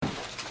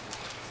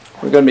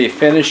We're going to be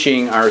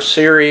finishing our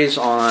series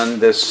on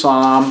this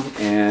psalm,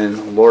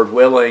 and Lord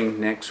willing,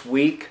 next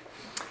week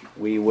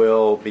we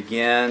will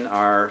begin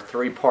our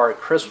three-part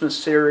Christmas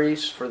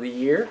series for the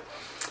year.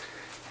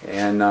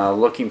 And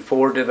looking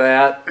forward to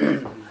that.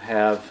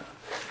 Have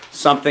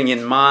something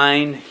in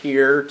mind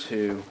here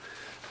to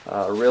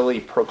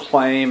really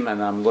proclaim,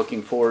 and I'm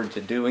looking forward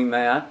to doing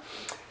that.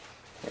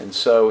 And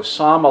so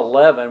Psalm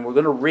 11, we're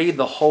going to read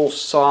the whole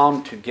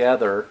psalm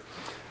together.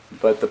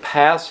 But the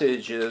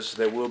passages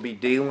that we'll be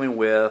dealing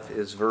with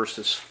is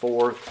verses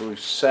 4 through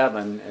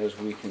 7 as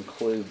we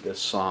conclude this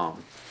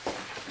psalm.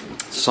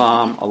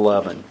 Psalm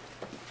 11.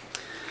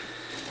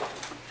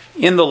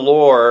 In the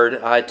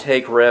Lord I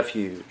take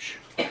refuge.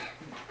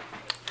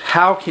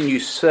 How can you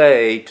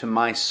say to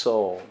my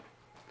soul,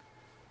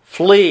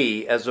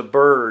 flee as a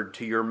bird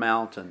to your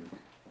mountain?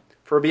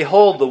 For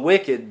behold, the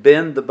wicked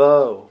bend the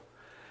bow.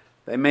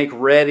 They make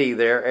ready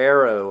their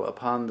arrow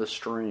upon the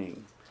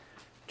string,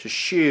 to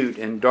shoot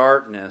in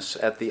darkness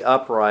at the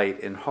upright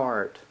in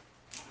heart.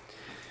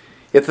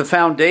 If the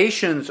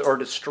foundations are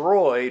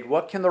destroyed,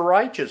 what can the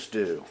righteous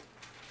do?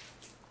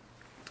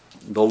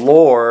 The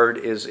Lord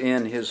is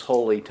in his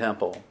holy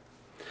temple.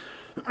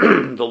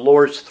 The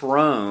Lord's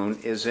throne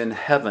is in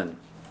heaven.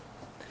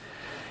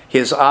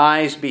 His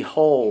eyes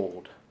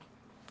behold,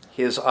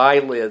 his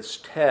eyelids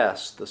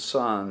test the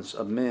sons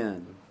of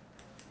men.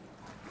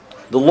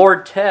 The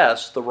Lord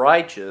tests the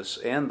righteous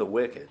and the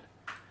wicked.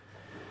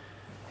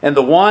 And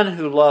the one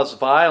who loves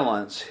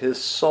violence, his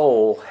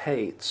soul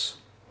hates.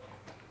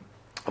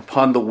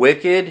 Upon the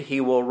wicked he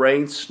will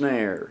rain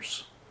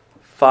snares.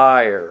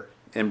 Fire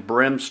and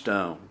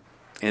brimstone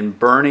and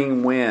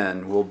burning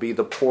wind will be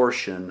the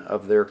portion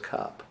of their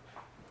cup.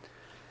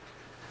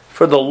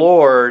 For the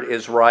Lord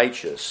is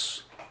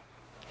righteous.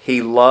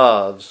 He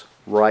loves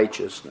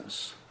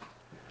righteousness.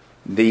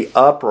 The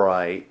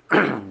upright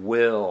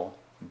will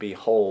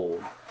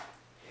behold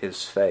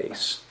his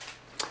face.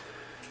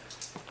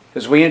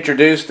 As we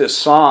introduced this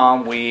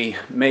psalm, we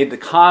made the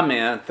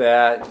comment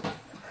that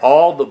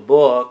all the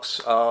books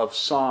of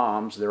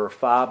Psalms, there are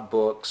 5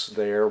 books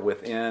there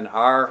within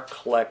our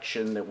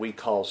collection that we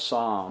call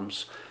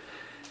Psalms,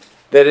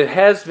 that it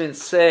has been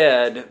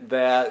said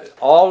that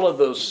all of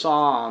those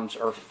Psalms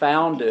are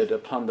founded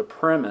upon the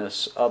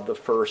premise of the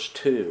first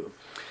 2.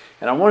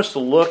 And I want us to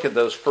look at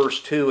those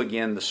first 2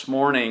 again this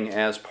morning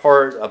as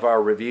part of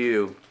our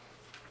review.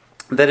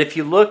 That if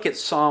you look at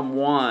Psalm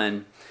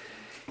 1,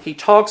 he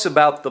talks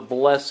about the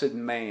blessed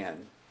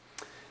man.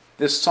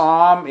 This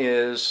psalm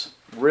is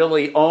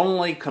really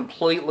only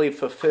completely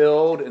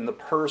fulfilled in the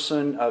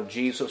person of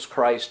Jesus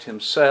Christ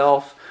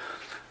himself.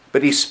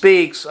 But he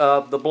speaks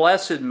of the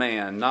blessed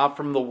man, not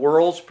from the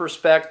world's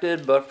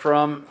perspective, but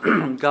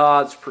from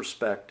God's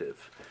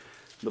perspective.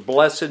 The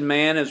blessed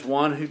man is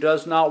one who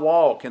does not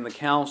walk in the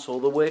counsel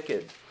of the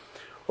wicked,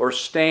 or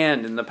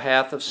stand in the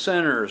path of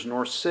sinners,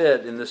 nor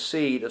sit in the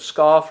seat of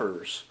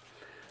scoffers.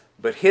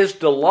 But his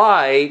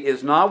delight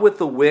is not with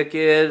the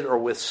wicked or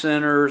with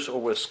sinners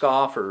or with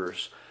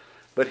scoffers,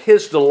 but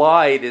his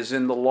delight is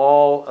in the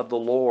law of the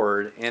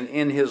Lord, and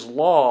in his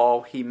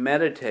law he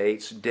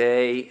meditates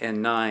day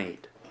and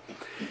night.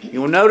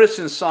 You will notice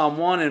in Psalm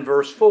 1 and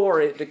verse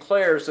 4, it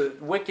declares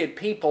that wicked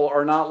people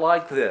are not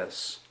like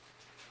this.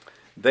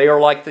 They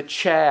are like the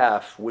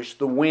chaff which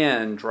the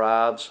wind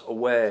drives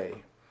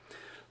away.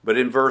 But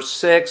in verse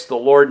 6, the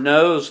Lord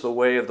knows the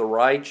way of the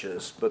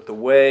righteous, but the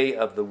way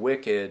of the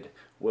wicked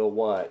will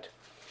what?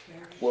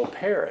 Will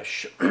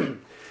perish.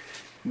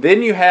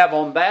 Then you have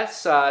on that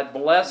side,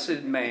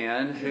 blessed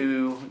man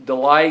who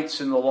delights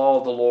in the law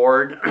of the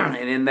Lord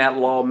and in that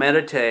law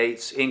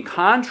meditates, in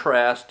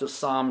contrast to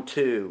Psalm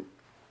 2.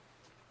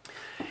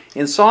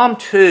 In Psalm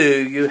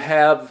 2, you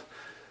have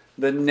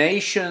the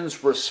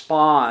nation's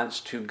response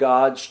to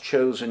God's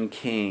chosen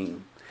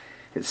king.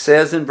 It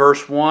says in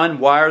verse 1,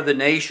 why are the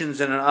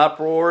nations in an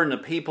uproar and the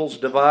peoples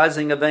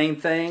devising a vain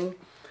thing?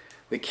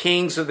 The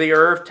kings of the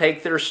earth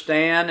take their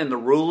stand, and the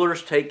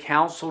rulers take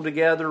counsel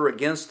together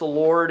against the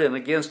Lord and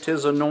against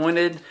his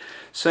anointed,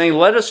 saying,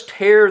 let us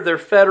tear their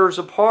fetters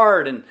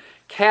apart and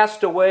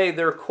cast away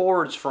their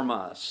cords from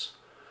us.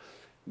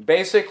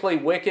 Basically,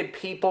 wicked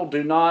people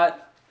do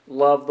not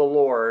love the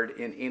Lord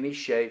in any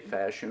shape,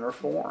 fashion, or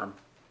form.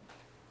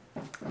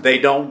 They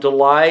don't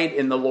delight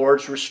in the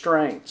Lord's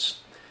restraints.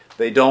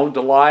 They don't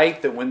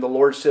delight that when the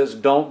Lord says,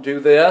 don't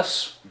do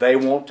this, they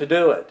want to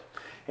do it.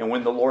 And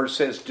when the Lord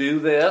says, do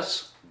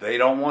this, they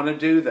don't want to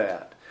do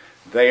that.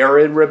 They are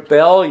in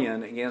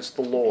rebellion against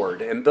the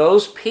Lord. And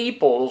those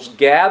peoples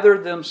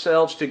gathered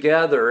themselves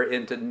together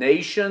into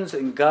nations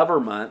and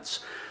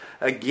governments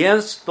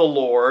against the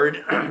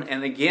Lord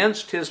and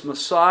against his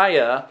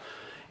Messiah.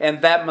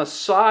 And that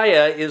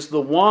Messiah is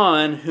the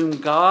one whom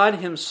God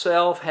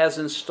himself has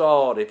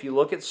installed. If you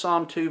look at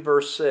Psalm 2,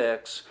 verse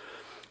 6,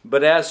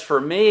 but as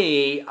for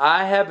me,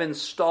 I have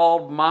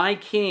installed my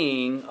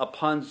king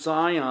upon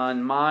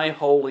Zion, my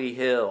holy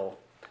hill.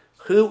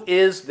 Who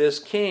is this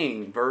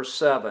king? Verse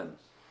 7.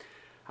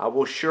 I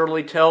will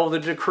surely tell the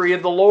decree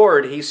of the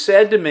Lord. He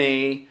said to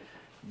me,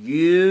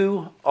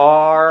 you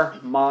are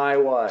my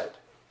what?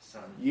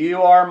 Son.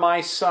 You are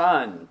my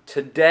son.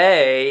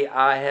 Today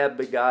I have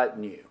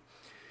begotten you.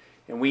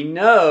 And we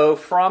know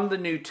from the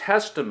New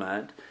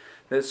Testament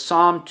that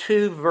Psalm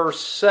 2 verse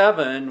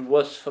 7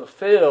 was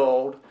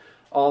fulfilled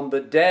on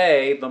the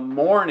day, the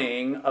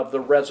morning of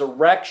the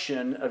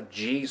resurrection of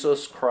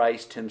Jesus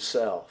Christ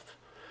himself.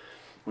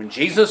 When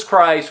Jesus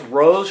Christ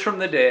rose from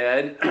the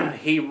dead,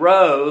 he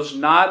rose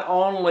not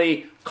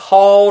only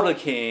called a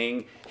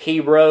king, he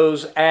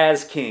rose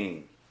as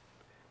king.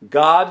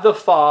 God the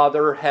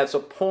Father has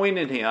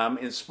appointed him,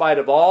 in spite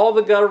of all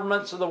the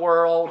governments of the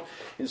world,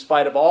 in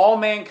spite of all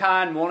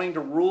mankind wanting to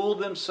rule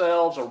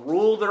themselves or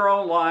rule their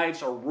own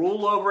lives or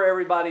rule over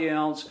everybody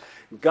else,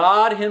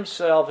 God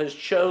himself has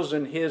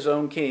chosen his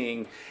own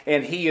king,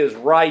 and he is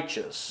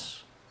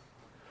righteous.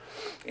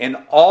 And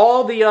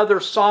all the other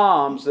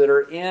Psalms that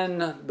are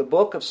in the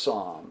book of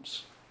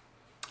Psalms,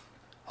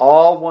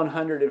 all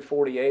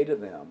 148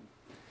 of them,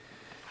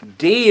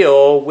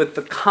 deal with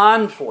the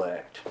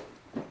conflict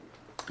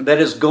that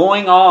is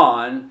going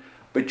on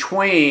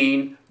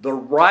between the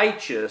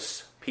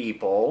righteous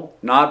people,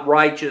 not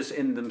righteous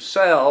in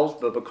themselves,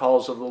 but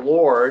because of the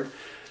Lord,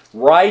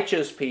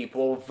 righteous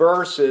people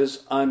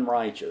versus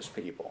unrighteous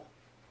people.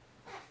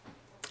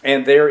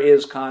 And there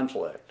is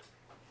conflict.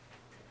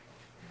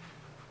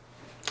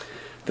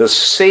 The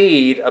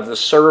seed of the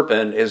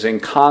serpent is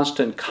in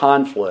constant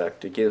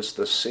conflict against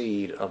the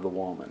seed of the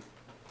woman.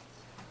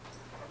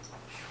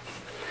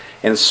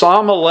 And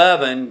Psalm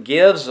 11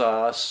 gives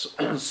us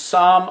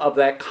some of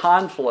that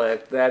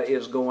conflict that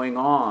is going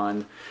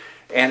on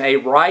and a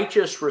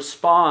righteous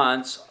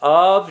response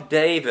of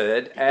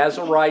David as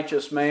a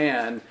righteous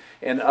man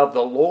and of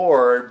the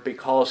Lord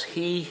because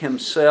he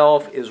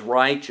himself is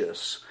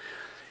righteous.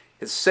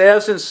 It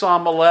says in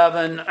Psalm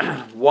 11,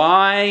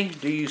 "Why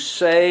do you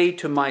say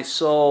to my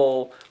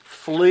soul,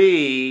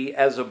 flee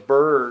as a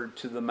bird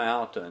to the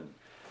mountain?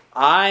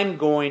 I'm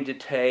going to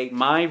take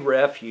my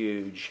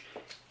refuge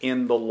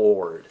in the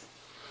Lord."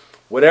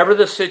 Whatever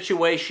the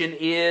situation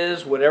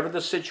is, whatever the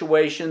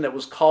situation that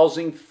was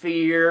causing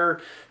fear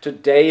to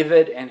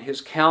David and his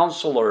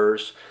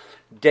counselors,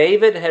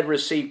 David had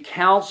received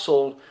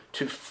counsel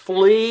to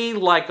flee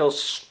like a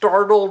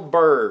startled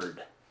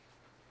bird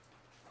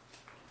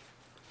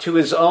to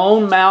his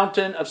own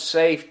mountain of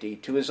safety,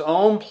 to his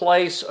own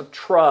place of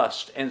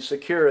trust and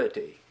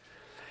security.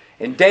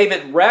 And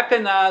David,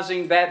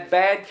 recognizing that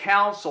bad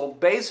counsel,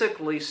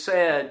 basically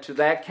said to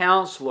that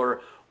counselor,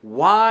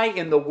 "Why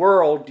in the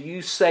world do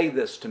you say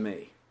this to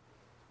me?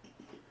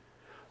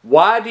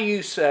 Why do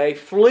you say,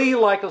 flee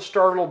like a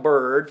startled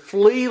bird,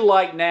 flee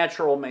like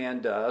natural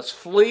man does,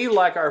 flee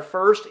like our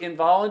first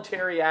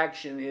involuntary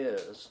action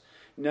is?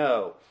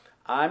 No,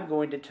 I'm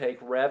going to take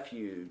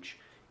refuge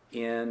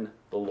in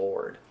the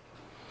Lord."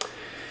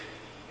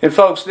 And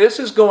folks, this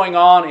is going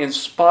on in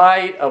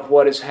spite of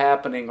what is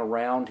happening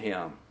around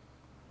him.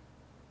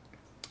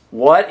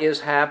 What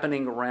is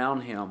happening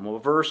around him? Well,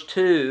 verse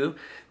 2,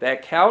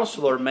 that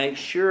counselor makes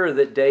sure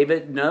that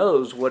David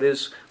knows what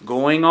is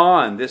going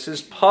on. This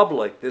is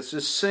public. This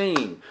is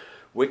seen.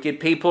 Wicked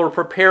people are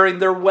preparing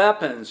their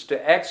weapons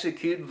to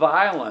execute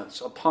violence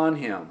upon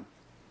him.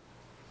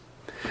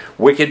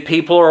 Wicked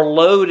people are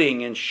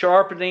loading and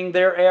sharpening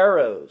their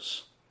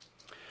arrows.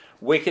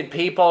 Wicked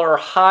people are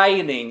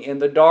hiding in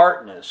the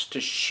darkness to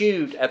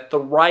shoot at the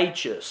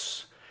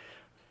righteous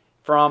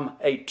from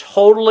a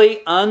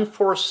totally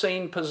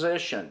unforeseen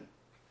position,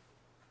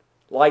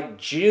 like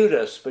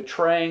Judas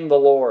betraying the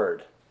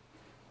Lord.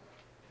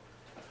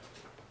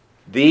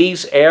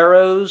 These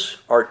arrows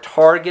are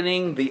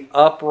targeting the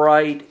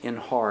upright in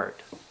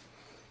heart.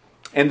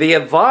 And the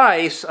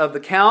advice of the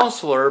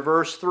counselor,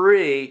 verse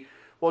 3,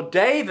 well,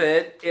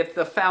 David, if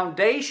the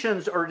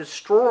foundations are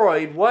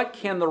destroyed, what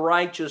can the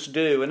righteous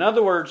do? In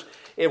other words,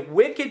 if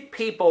wicked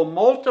people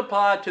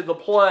multiply to the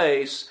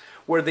place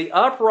where the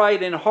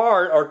upright in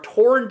heart are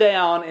torn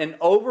down and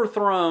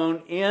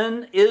overthrown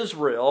in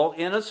Israel,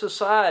 in a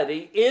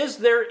society, is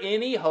there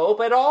any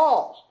hope at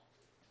all?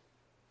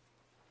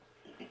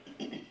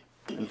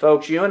 And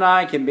folks, you and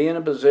I can be in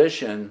a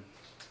position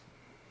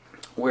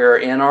where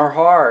in our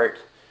heart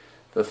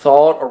the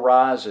thought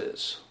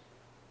arises,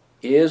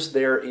 is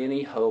there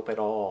any hope at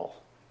all?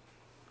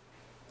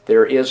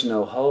 There is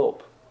no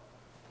hope.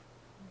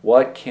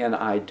 What can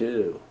I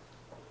do?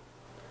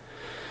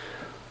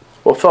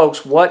 Well,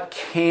 folks, what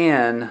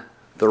can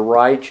the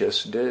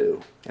righteous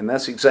do? And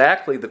that's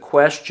exactly the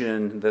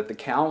question that the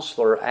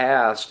counselor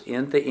asked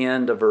in the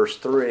end of verse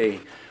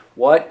 3.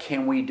 What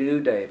can we do,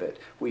 David?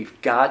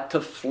 We've got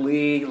to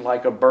flee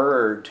like a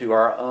bird to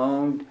our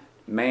own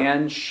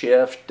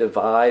man-shift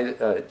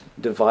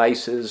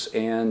devices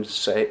and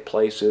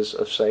places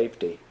of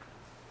safety.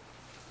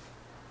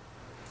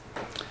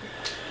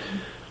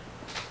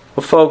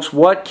 Well, folks,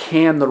 what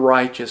can the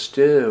righteous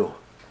do?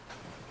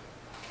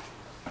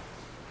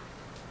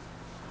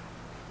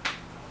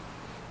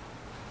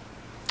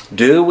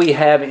 Do we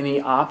have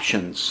any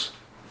options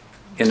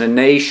in a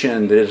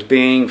nation that is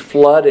being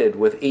flooded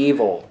with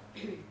evil?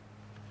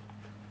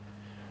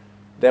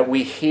 that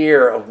we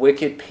hear of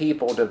wicked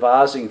people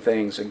devising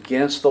things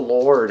against the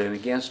Lord and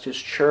against His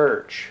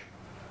church.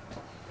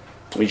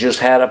 We just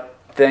had a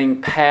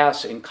thing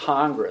pass in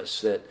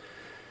Congress that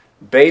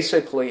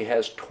basically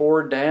has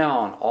torn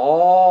down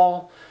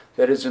all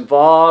that is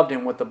involved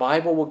in what the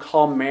Bible would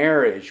call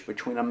marriage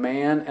between a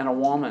man and a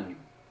woman.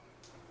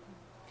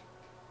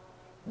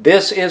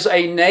 This is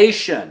a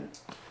nation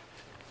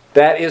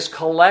that is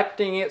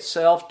collecting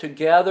itself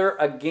together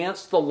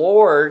against the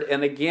Lord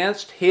and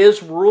against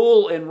His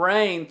rule and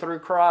reign through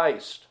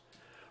Christ.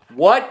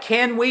 What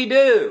can we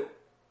do?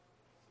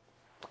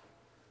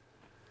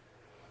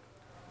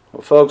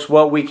 Well, folks,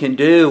 what we can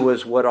do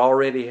is what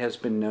already has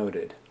been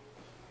noted.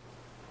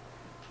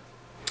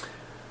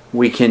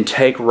 We can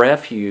take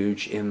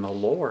refuge in the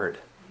Lord.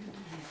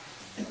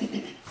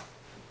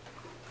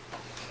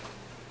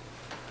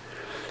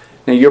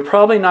 Now, you're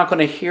probably not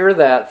going to hear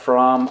that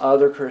from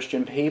other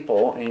Christian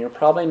people, and you're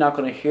probably not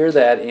going to hear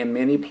that in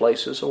many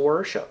places of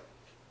worship.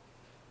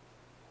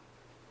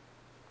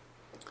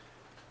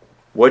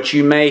 What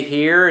you may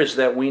hear is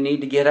that we need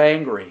to get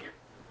angry.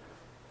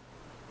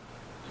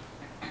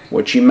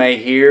 What you may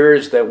hear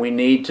is that we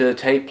need to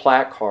take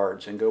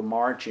placards and go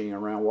marching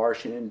around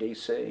Washington,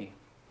 D.C.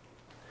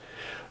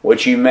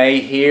 What you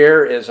may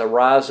hear is a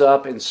rise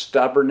up in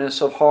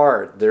stubbornness of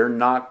heart. They're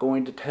not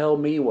going to tell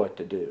me what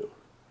to do.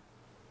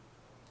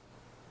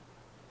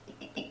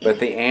 But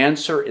the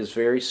answer is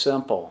very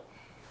simple.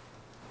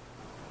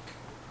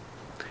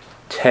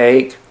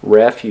 Take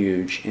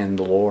refuge in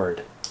the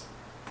Lord.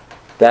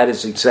 That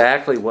is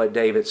exactly what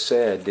David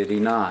said, did he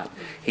not?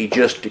 He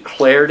just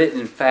declared it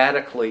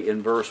emphatically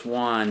in verse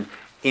 1.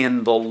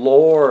 In the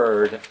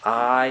Lord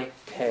I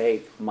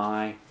take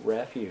my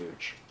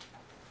refuge.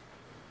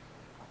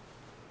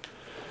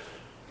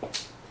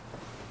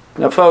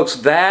 Now, folks,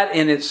 that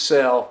in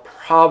itself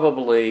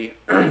probably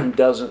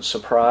doesn't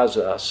surprise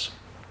us,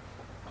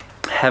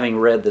 having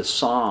read this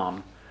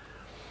psalm.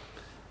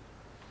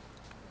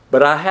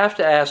 But I have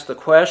to ask the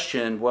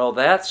question, well,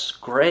 that's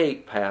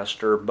great,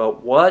 Pastor,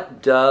 but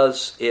what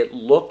does it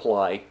look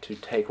like to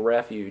take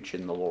refuge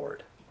in the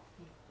Lord?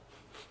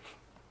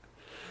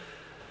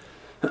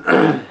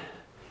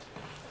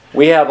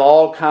 We have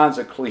all kinds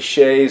of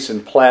cliches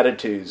and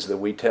platitudes that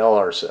we tell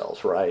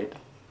ourselves, right?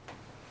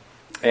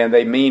 And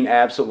they mean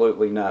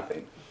absolutely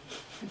nothing.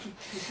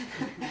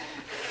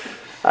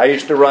 I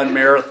used to run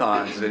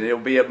marathons, and it'll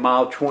be at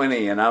mile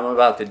 20, and I'm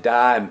about to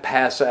die and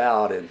pass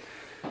out, and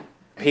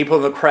people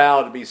in the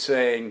crowd would be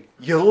saying,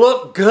 "You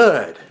look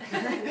good."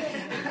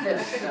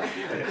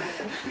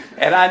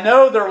 And I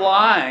know they're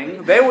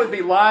lying. They would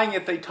be lying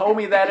if they told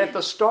me that at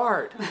the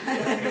start.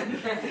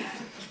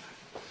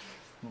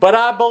 But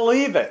I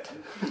believe it.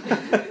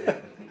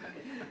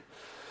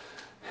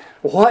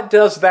 What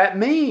does that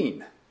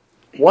mean?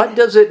 What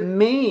does it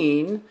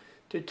mean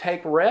to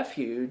take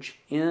refuge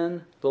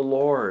in the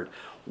Lord?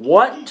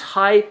 What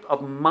type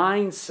of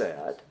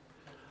mindset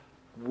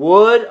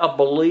would a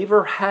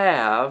believer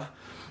have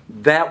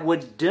that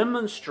would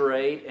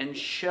demonstrate and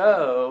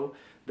show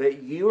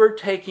that you are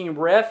taking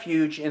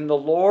refuge in the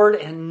Lord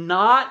and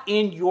not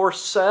in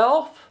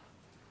yourself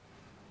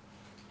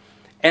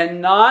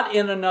and not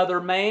in another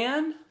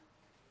man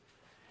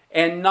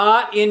and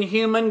not in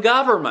human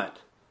government?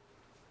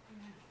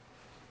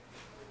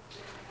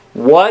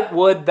 What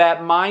would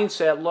that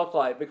mindset look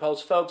like? Because,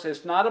 folks,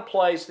 it's not a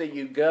place that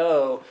you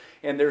go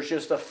and there's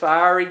just a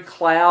fiery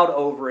cloud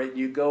over it.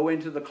 You go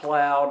into the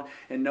cloud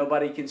and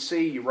nobody can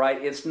see you, right?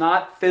 It's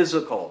not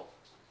physical.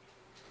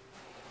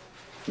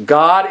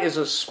 God is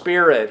a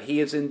spirit. He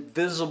is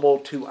invisible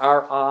to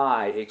our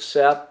eye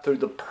except through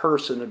the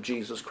person of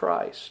Jesus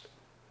Christ.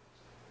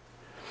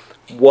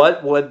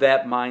 What would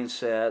that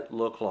mindset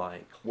look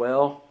like?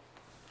 Well,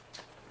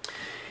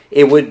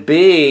 it would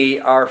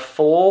be our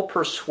full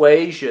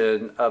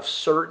persuasion of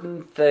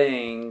certain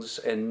things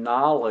and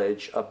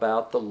knowledge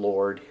about the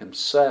Lord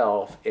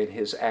Himself and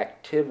His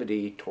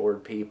activity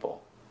toward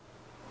people.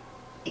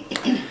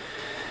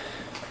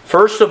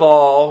 First of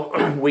all,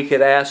 we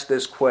could ask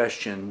this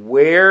question: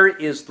 where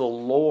is the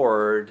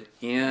Lord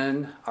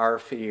in our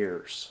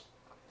fears?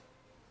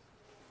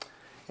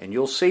 And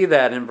you'll see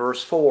that in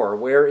verse 4.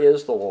 Where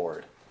is the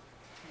Lord?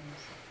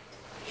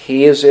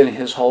 He is in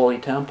His holy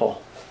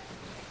temple.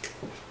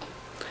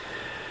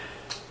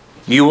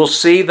 You will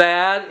see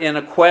that in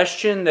a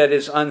question that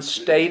is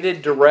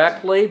unstated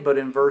directly, but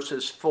in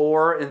verses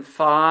 4 and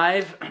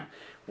 5,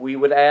 we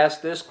would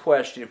ask this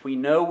question. If we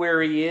know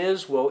where He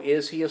is, well,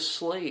 is He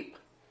asleep?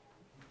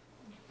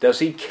 Does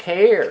He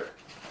care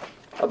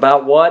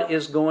about what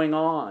is going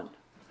on?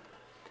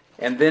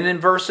 And then in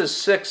verses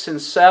 6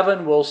 and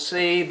 7, we'll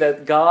see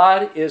that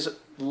God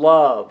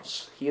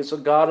loves. He is a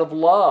God of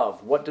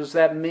love. What does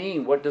that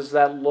mean? What does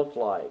that look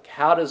like?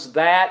 How does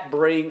that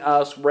bring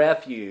us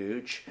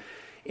refuge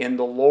in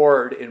the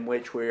Lord in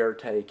which we are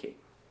taking?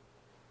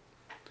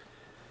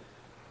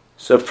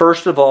 So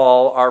first of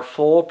all, our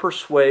full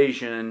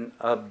persuasion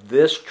of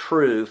this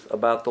truth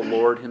about the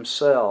Lord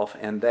Himself,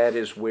 and that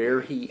is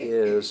where He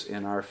is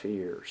in our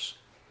fears.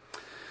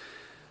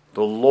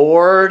 The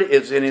Lord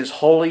is in His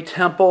holy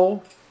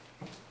temple.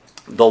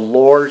 The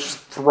Lord's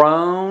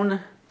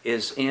throne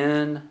is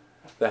in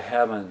the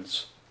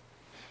heavens.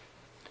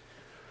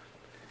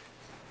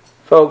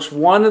 Folks,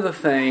 one of the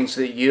things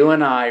that you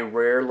and I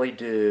rarely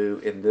do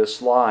in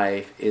this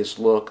life is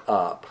look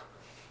up.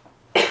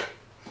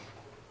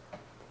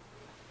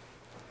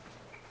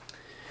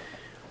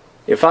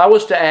 If I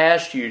was to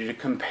ask you to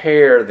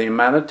compare the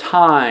amount of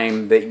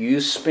time that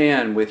you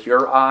spend with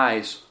your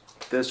eyes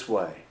this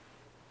way,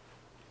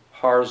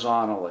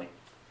 horizontally,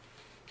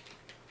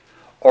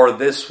 or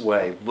this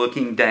way,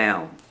 looking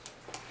down,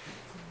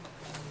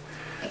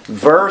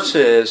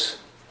 versus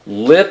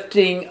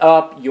lifting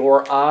up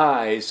your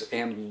eyes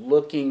and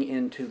looking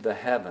into the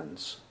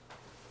heavens,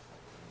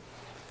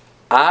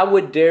 I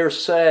would dare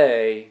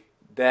say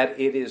that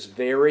it is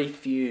very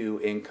few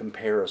in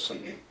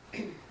comparison.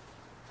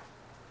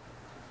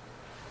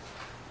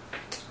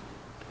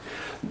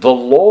 The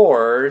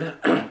Lord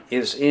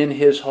is in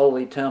His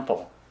holy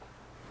temple.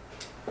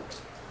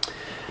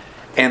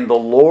 And the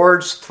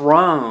Lord's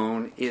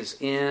throne is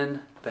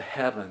in the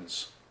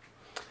heavens.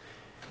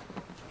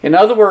 In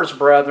other words,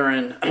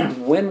 brethren,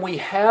 when we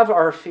have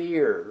our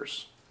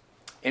fears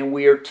and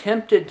we are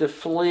tempted to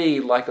flee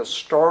like a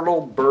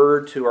startled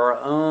bird to our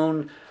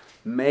own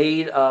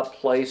made-up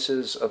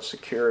places of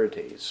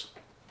securities,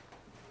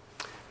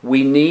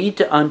 we need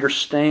to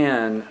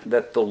understand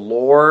that the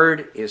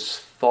Lord is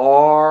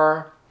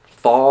far,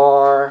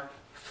 far,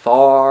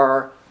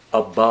 far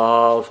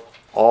above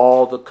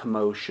all the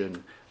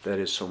commotion that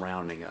is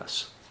surrounding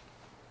us.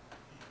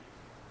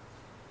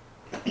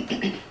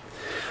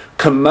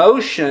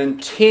 Commotion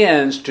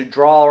tends to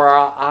draw our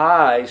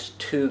eyes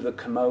to the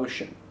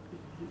commotion.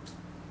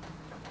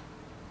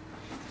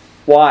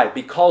 Why?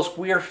 Because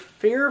we are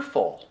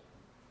fearful.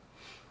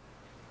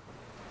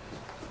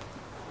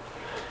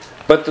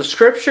 But the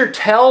Scripture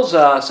tells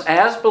us,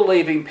 as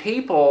believing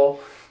people,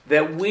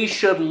 that we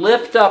should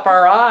lift up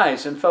our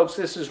eyes. And folks,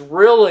 this is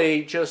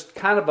really just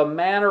kind of a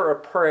manner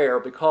of prayer,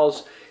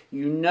 because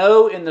you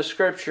know in the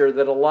Scripture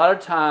that a lot of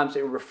times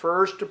it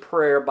refers to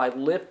prayer by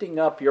lifting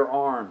up your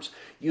arms.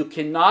 You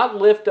cannot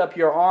lift up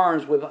your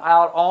arms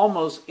without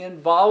almost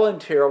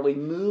involuntarily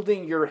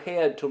moving your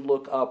head to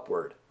look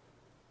upward.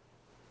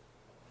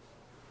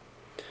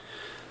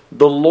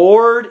 The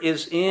Lord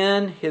is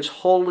in His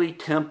holy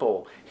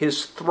temple.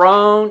 His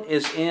throne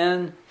is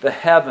in the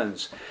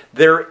heavens.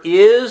 There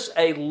is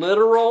a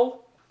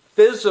literal,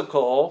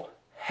 physical,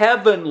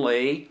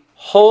 heavenly,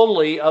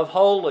 holy of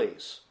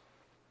holies.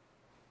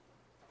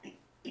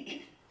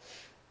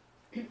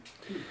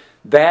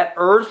 That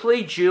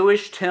earthly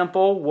Jewish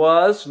temple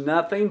was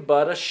nothing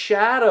but a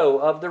shadow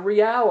of the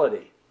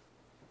reality.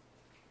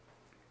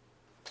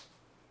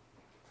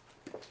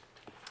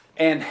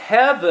 And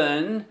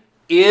heaven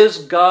is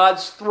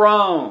God's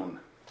throne.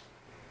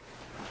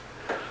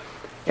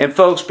 And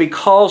folks,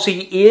 because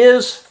He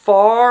is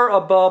far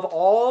above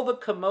all the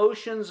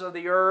commotions of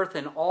the earth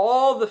and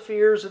all the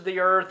fears of the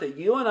earth that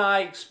you and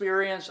I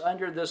experience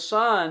under the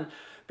sun,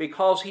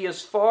 because He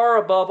is far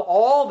above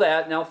all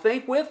that. Now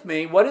think with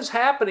me, what is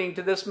happening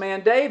to this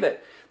man David?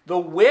 The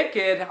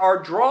wicked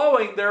are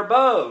drawing their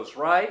bows,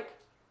 right?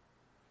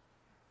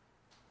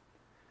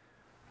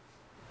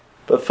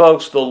 But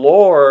folks, the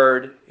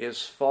Lord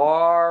is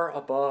far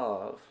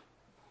above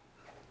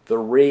the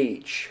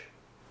reach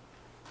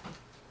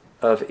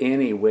of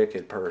any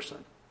wicked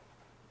person.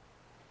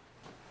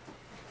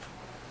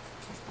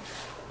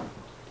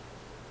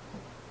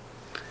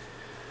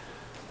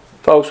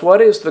 Folks,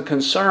 what is the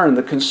concern?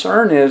 The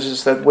concern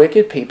is that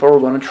wicked people are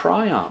going to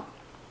triumph.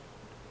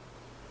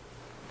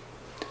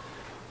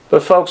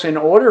 But folks, in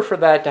order for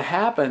that to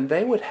happen,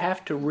 they would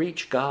have to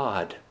reach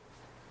God.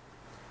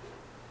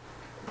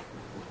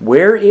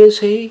 Where is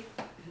He?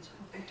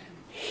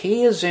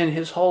 He is in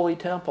His holy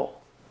temple.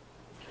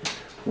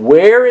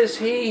 Where is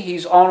He?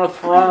 He's on a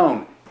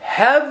throne.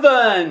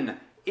 Heaven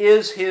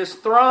is His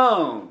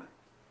throne.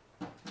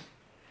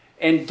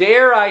 And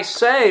dare I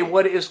say,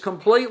 what is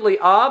completely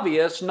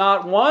obvious,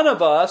 not one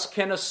of us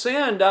can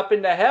ascend up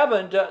into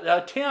heaven to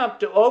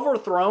attempt to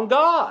overthrow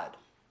God.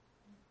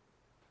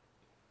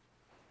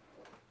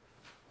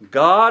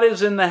 God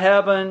is in the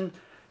heaven.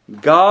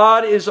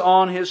 God is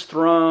on His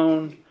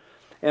throne.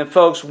 And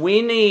folks,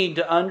 we need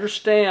to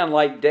understand,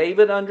 like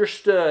David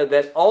understood,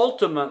 that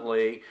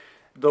ultimately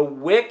the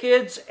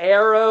wicked's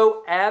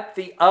arrow at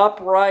the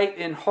upright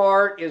in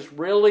heart is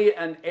really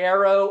an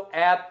arrow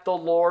at the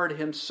Lord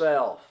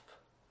Himself.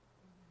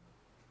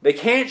 They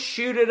can't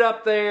shoot it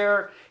up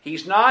there.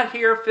 He's not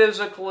here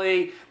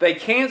physically. They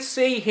can't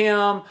see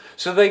Him.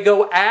 So they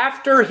go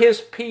after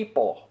His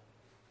people,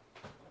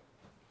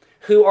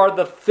 who are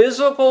the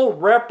physical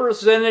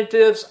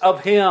representatives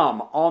of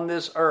Him on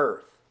this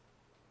earth.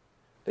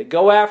 They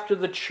go after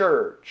the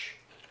church.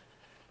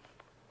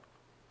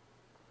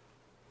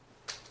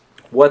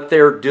 What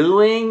they're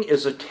doing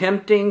is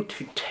attempting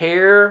to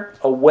tear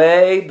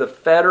away the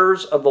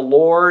fetters of the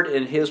Lord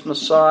and His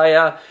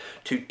Messiah,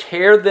 to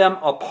tear them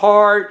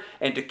apart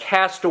and to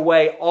cast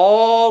away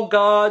all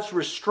God's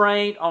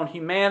restraint on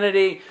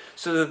humanity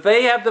so that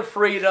they have the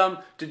freedom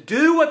to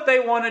do what they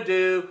want to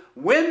do,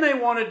 when they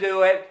want to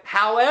do it,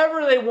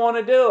 however they want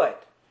to do it.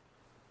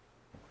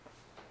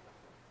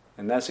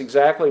 And that's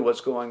exactly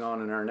what's going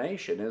on in our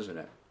nation, isn't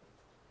it?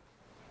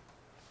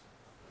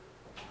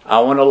 I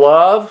want to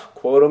love,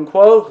 quote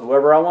unquote,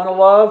 whoever I want to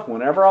love,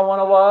 whenever I want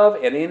to love,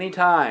 at any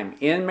time.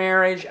 In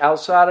marriage,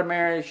 outside of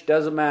marriage,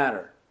 doesn't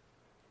matter.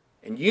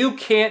 And you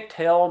can't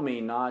tell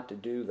me not to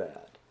do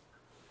that.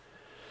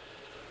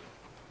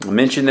 I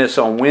mentioned this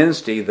on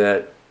Wednesday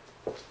that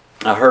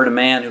I heard a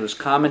man who was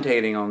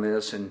commentating on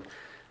this, and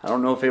I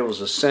don't know if it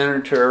was a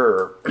senator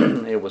or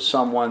it was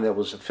someone that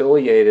was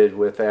affiliated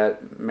with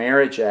that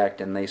Marriage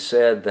Act, and they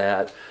said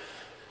that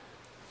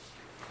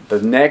the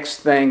next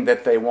thing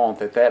that they want,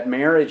 that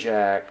Marriage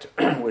Act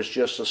was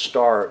just a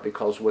start,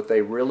 because what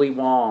they really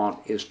want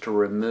is to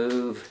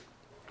remove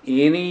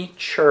any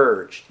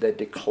church that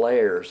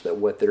declares that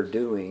what they're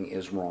doing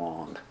is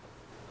wrong.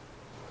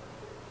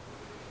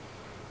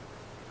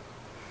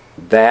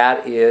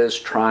 That is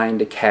trying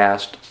to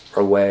cast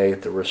away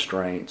the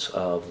restraints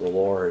of the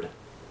Lord.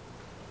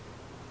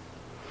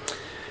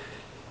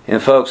 And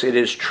folks, it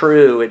is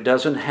true, it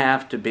doesn't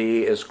have to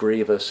be as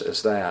grievous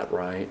as that,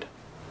 right?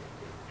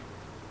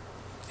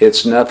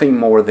 It's nothing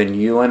more than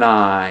you and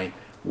I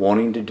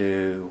wanting to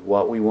do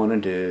what we want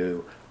to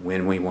do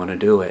when we want to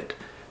do it.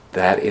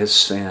 That is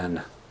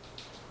sin.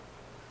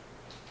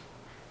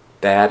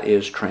 That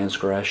is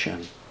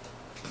transgression.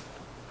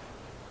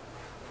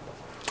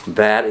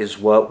 That is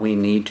what we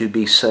need to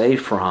be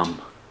saved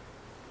from.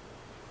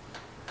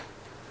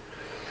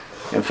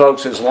 And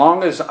folks, as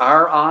long as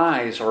our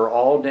eyes are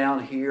all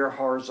down here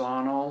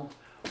horizontal,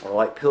 or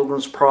like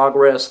Pilgrim's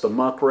Progress, the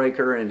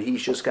muckraker, and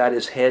he's just got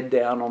his head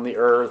down on the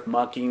earth,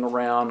 mucking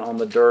around on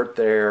the dirt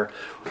there.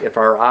 If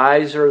our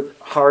eyes are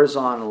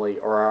horizontally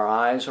or our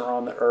eyes are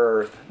on the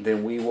earth,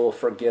 then we will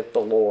forget the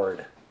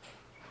Lord.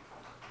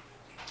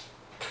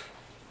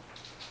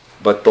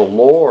 But the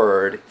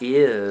Lord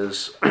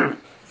is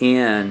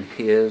in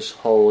His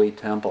holy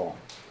temple.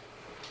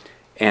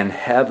 And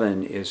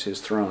heaven is His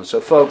throne. So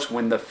folks,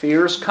 when the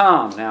fears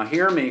come, now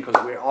hear me,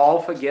 because we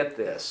all forget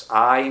this,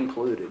 I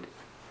included.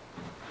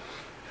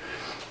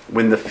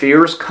 When the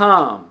fears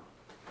come,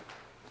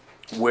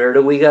 where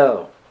do we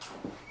go?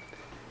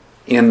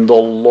 In the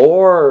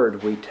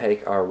Lord we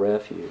take our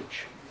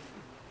refuge.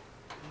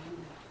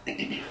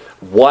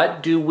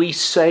 What do we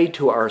say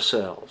to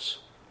ourselves?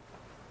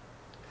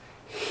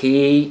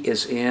 He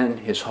is in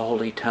His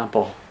holy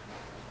temple.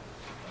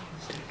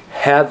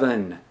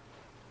 Heaven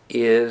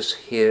is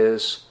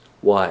His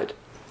what?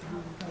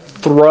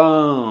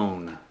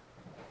 Throne.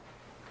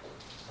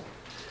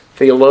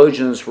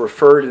 Theologians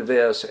refer to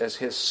this as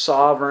His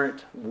sovereign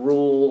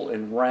rule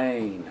and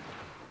reign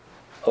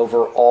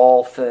over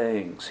all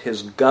things,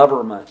 His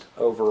government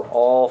over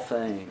all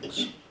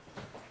things.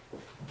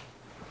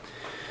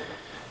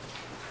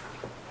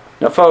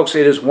 Now, folks,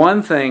 it is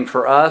one thing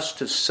for us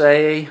to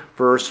say,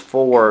 verse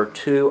 4,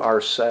 to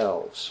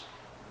ourselves.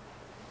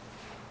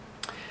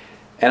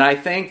 And I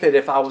think that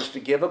if I was to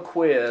give a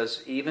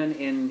quiz, even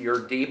in your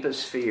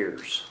deepest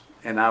fears,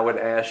 and I would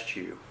ask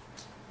you,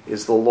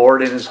 is the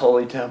Lord in His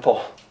holy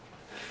temple?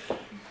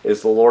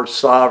 Is the Lord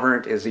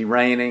sovereign? Is He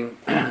reigning?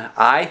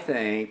 I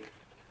think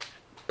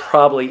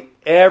probably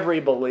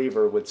every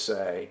believer would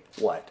say,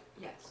 what?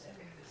 Yes.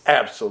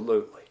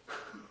 Absolutely.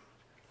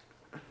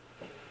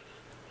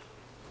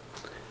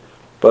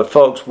 But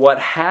folks, what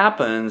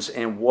happens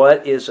and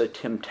what is a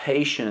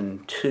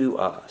temptation to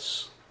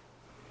us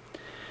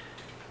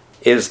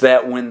is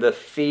that when the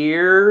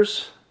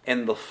fears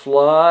and the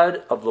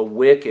flood of the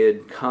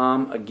wicked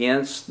come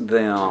against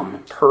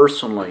them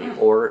personally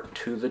or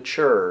to the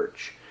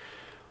church,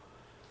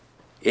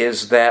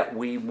 is that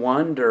we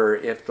wonder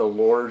if the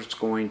Lord's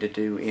going to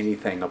do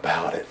anything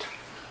about it.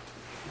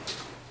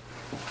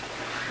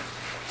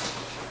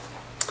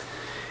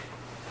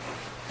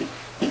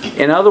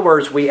 In other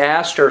words, we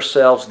asked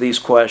ourselves these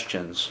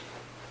questions.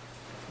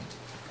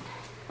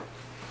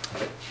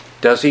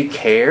 Does He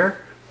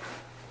care?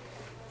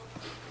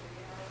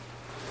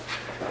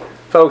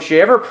 Folks, you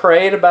ever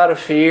prayed about a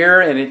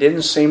fear and it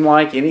didn't seem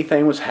like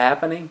anything was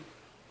happening?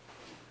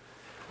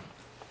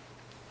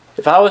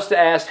 If I was to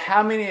ask,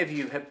 how many of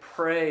you have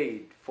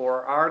prayed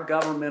for our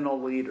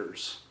governmental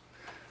leaders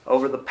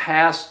over the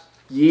past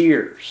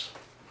years,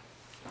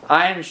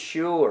 I am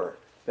sure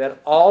that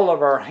all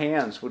of our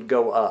hands would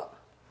go up.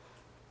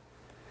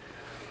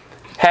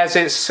 Has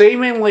it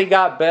seemingly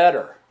got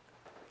better?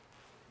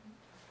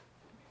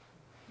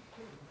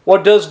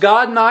 Well, does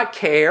God not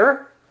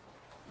care?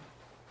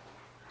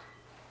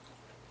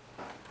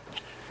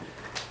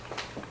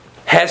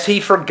 Has He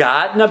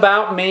forgotten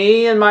about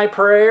me and my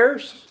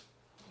prayers?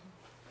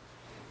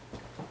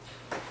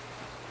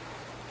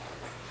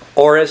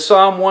 Or as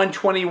Psalm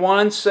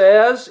 121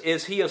 says,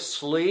 is He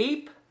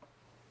asleep?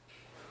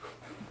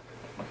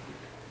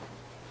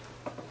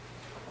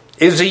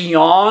 Is he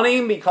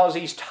yawning because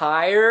he's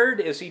tired?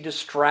 Is he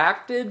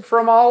distracted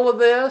from all of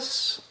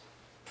this?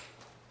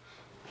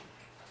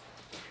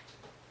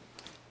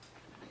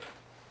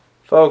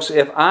 Folks,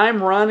 if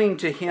I'm running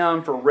to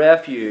him for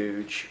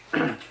refuge,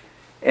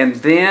 and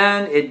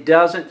then it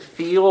doesn't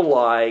feel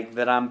like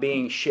that I'm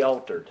being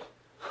sheltered,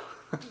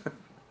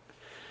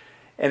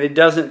 and it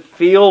doesn't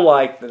feel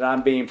like that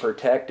I'm being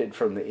protected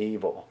from the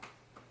evil,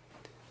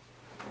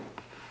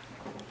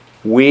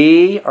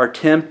 we are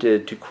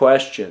tempted to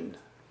question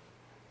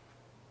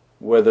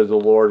whether the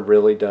Lord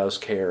really does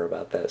care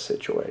about that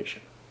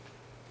situation.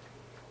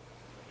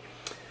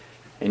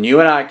 And you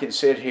and I can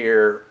sit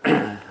here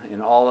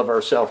in all of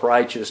our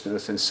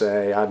self-righteousness and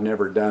say, I've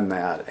never done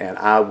that, and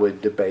I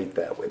would debate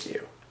that with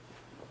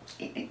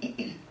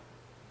you.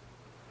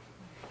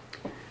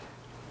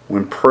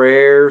 When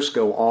prayers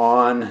go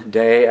on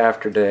day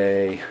after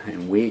day,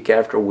 and week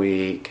after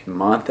week, and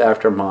month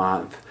after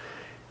month,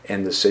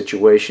 and the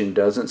situation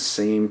doesn't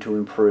seem to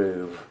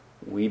improve,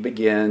 we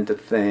begin to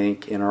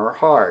think in our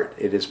heart,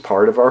 it is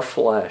part of our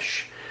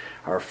flesh.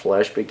 Our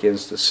flesh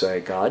begins to say,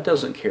 God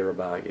doesn't care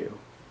about you.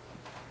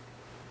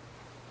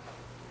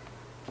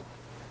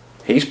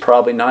 He's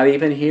probably not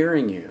even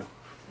hearing you.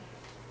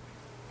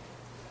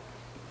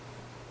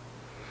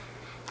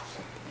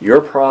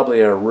 You're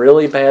probably a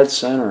really bad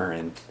sinner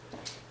and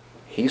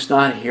He's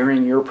not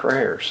hearing your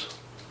prayers.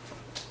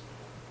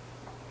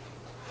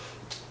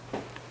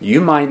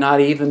 You might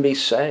not even be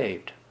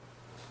saved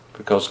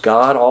because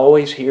God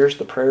always hears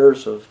the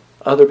prayers of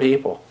other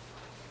people.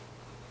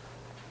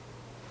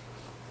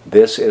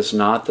 This is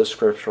not the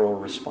scriptural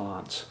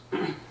response.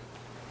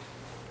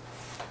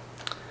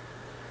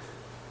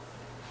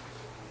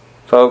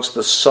 Folks,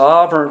 the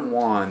sovereign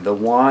one, the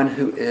one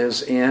who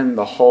is in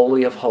the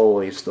Holy of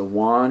Holies, the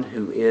one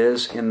who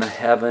is in the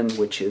heaven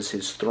which is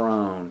his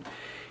throne,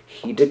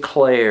 he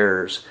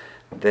declares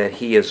that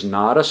he is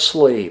not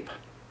asleep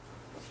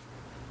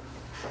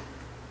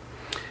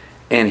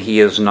and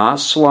he is not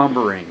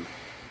slumbering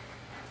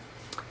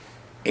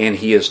and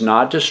he is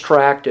not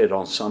distracted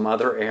on some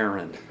other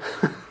errand.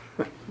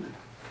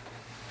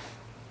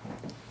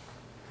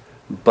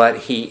 But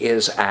he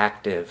is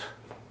active.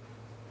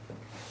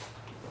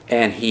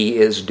 And he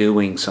is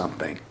doing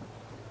something.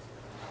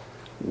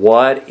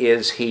 What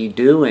is he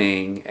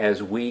doing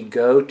as we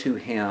go to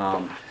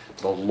him,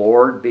 the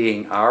Lord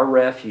being our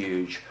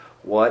refuge?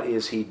 What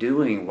is he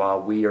doing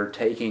while we are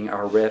taking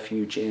our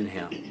refuge in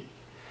him?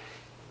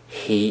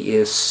 He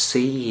is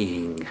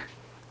seeing.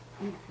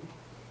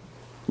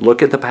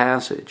 Look at the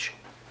passage.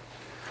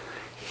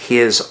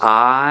 His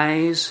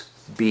eyes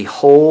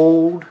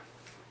behold,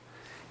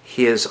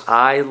 his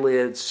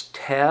eyelids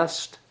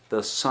test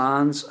the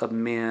sons of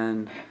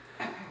men.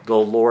 The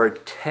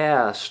Lord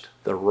tests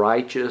the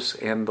righteous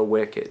and the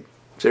wicked.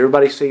 Does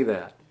everybody see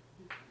that?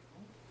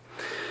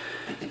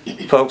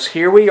 Folks,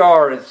 here we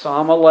are in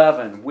Psalm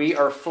 11. We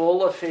are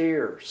full of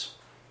fears.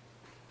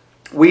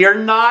 We are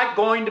not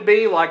going to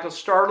be like a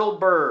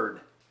startled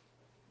bird.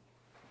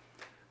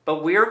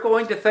 But we are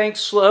going to think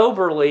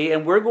soberly,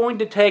 and we're going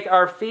to take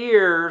our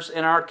fears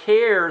and our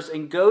cares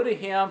and go to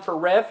him for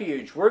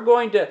refuge. We're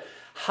going to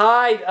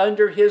hide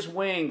under his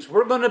wings.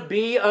 We're going to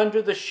be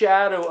under the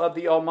shadow of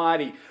the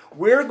Almighty.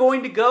 We're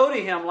going to go to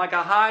him like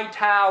a high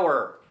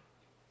tower.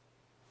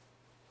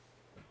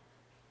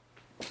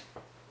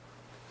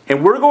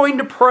 And we're going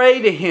to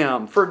pray to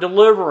him for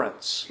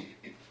deliverance.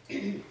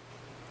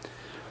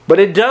 But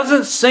it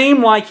doesn't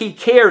seem like he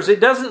cares. It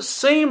doesn't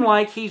seem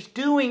like he's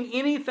doing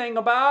anything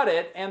about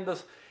it.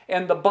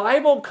 And the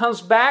Bible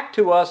comes back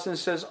to us and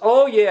says,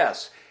 oh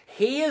yes,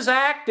 he is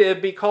active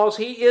because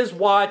he is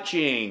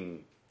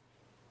watching.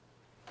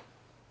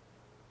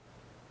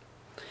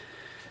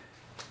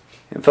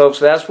 And folks,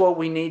 that's what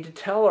we need to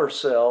tell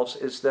ourselves,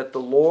 is that the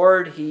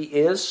Lord, he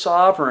is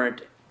sovereign,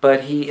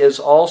 but he is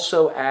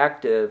also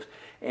active,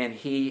 and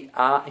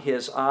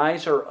his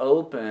eyes are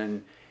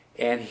open,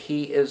 and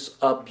he is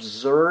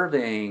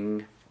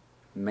observing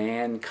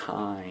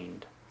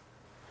mankind.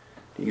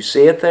 Do you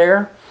see it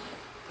there?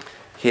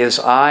 His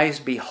eyes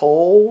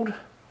behold.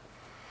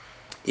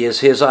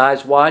 Is his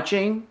eyes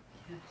watching?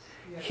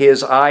 Yes.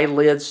 His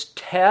eyelids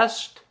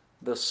test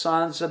the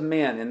sons of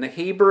men. In the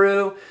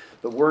Hebrew,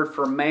 the word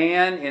for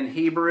man in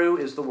Hebrew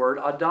is the word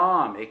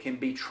Adam. It can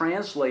be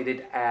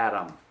translated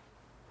Adam.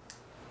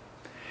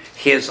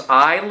 His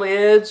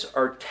eyelids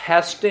are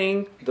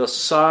testing the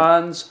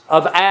sons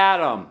of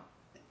Adam.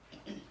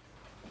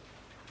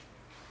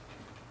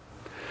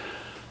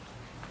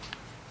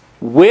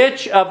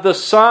 Which of the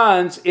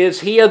sons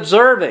is he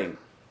observing?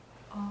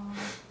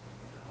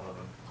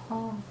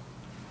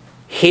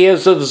 He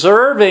is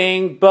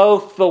observing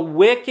both the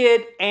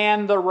wicked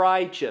and the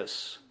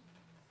righteous.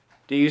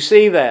 Do you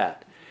see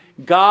that?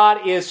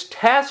 God is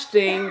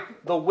testing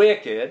the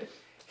wicked.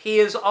 He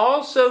is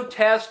also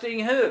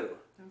testing who?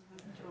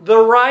 The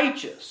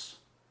righteous.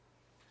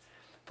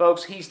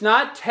 Folks, he's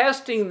not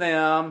testing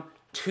them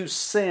to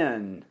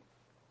sin.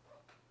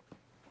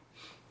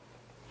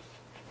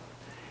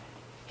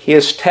 He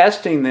is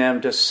testing them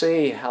to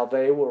see how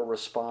they will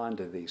respond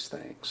to these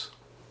things.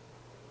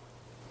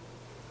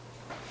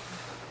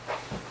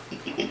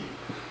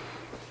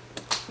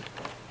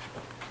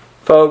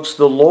 Folks,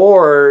 the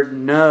Lord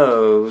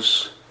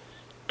knows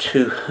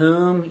to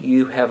whom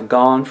you have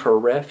gone for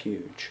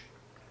refuge.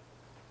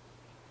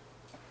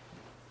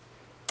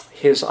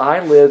 His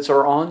eyelids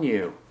are on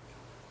you.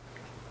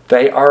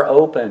 They are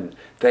open.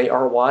 They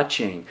are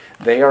watching.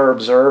 They are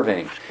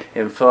observing.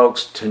 And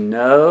folks, to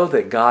know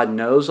that God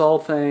knows all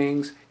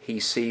things,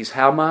 He sees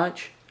how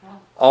much?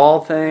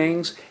 All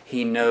things.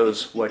 He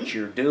knows what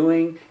you're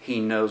doing. He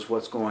knows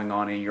what's going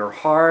on in your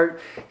heart.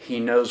 He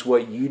knows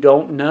what you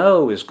don't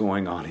know is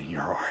going on in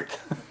your heart.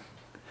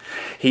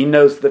 He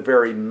knows the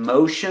very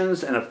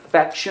motions and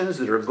affections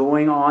that are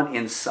going on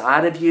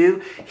inside of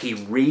you. He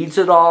reads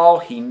it all.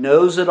 He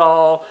knows it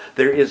all.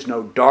 There is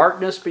no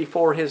darkness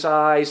before His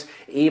eyes.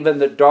 Even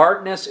the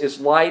darkness is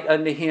light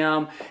unto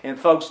Him. And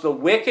folks, the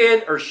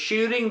wicked are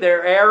shooting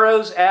their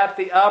arrows at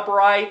the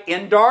upright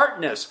in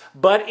darkness.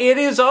 But it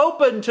is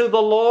open to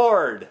the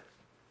Lord.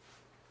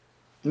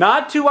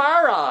 Not to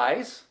our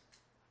eyes.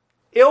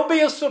 It'll be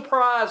a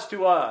surprise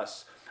to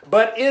us.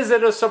 But is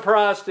it a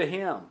surprise to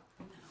Him?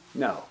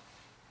 No.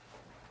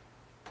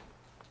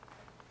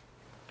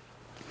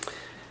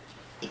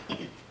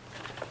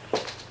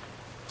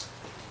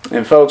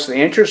 And folks, the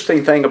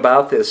interesting thing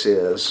about this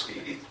is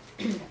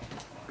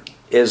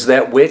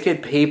that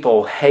wicked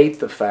people hate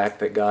the fact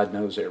that God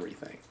knows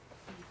everything.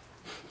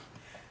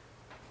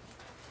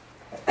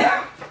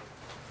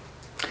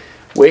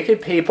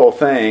 Wicked people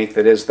think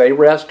that as they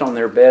rest on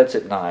their beds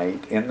at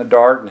night in the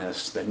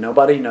darkness, that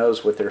nobody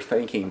knows what they're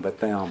thinking but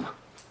them.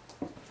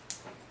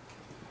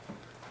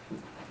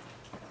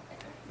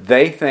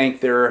 They think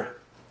they're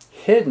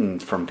hidden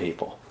from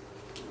people.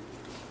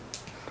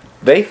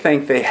 They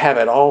think they have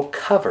it all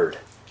covered.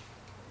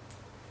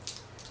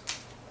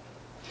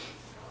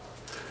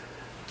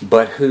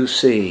 But who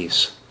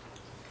sees?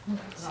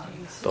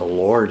 The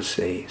Lord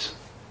sees.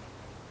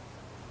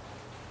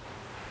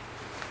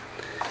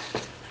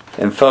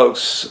 And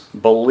folks,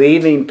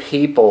 believing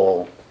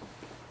people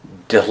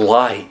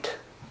delight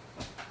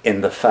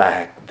in the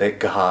fact that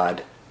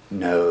God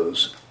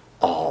knows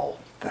all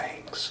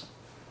things.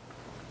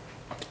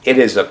 It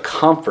is a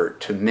comfort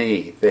to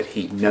me that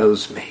He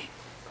knows me.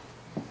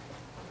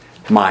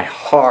 My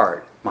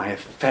heart, my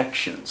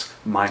affections,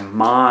 my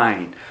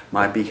mind,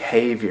 my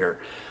behavior,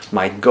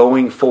 my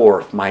going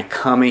forth, my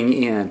coming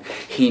in.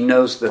 He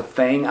knows the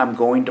thing I'm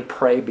going to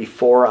pray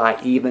before I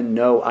even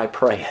know I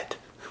pray it.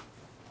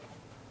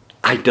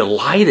 I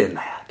delight in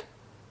that.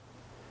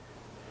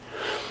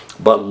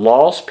 But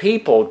lost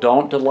people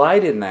don't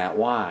delight in that.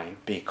 Why?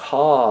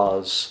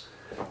 Because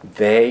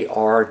they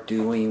are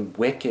doing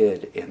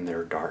wicked in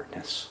their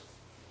darkness.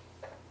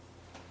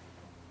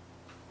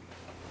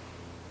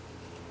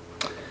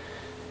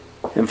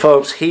 And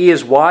folks, He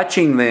is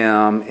watching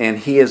them and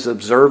He is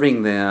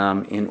observing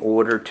them in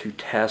order to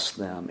test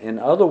them. In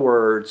other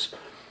words,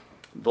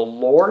 the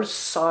Lord's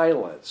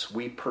silence,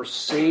 we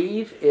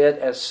perceive it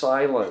as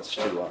silence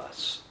to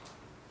us.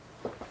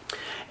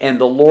 And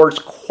the Lord's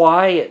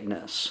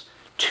quietness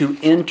to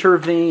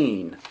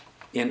intervene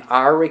in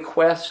our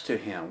request to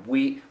Him.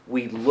 We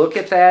look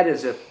at that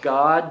as if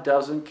God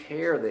doesn't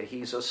care, that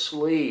He's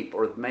asleep,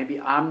 or maybe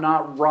I'm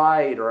not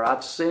right, or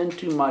I've sinned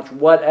too much,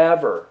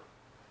 whatever.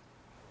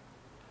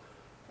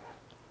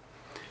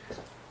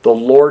 The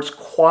Lord's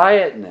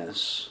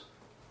quietness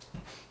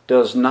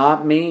does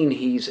not mean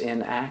He's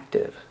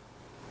inactive.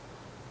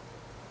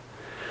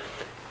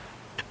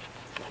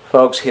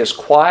 Folks, His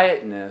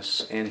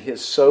quietness and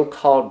His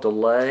so-called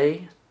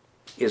delay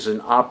is an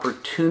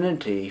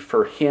opportunity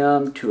for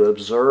Him to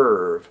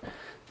observe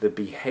the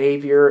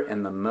behavior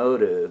and the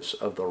motives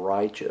of the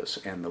righteous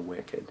and the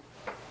wicked.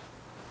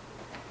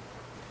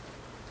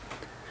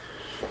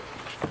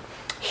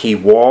 He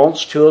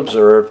wants to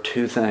observe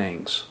two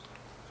things.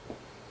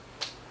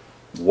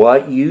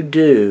 What you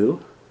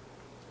do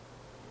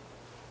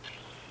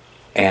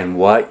and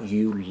what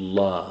you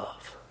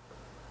love.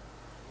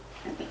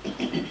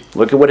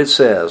 Look at what it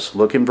says.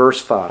 Look in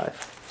verse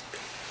 5.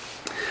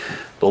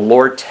 The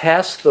Lord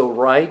tests the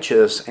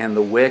righteous and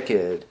the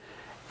wicked,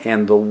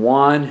 and the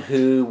one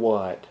who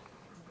what?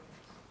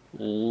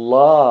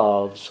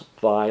 Loves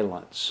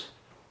violence.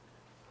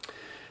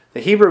 The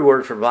Hebrew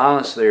word for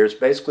violence there is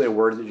basically a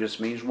word that just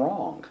means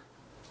wrong.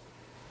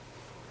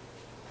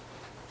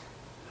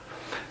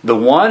 The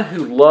one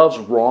who loves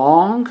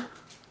wrong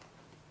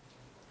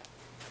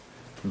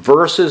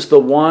versus the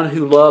one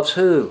who loves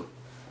who?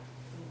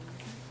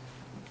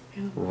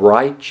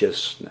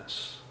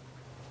 Righteousness.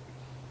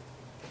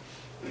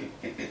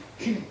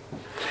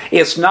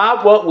 It's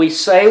not what we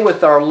say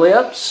with our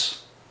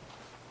lips.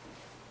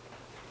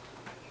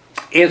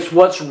 It's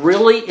what's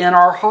really in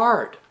our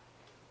heart.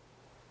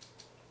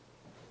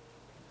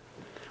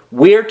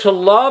 We're to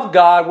love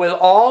God with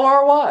all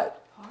our what?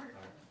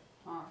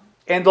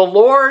 And the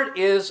Lord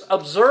is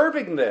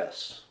observing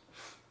this.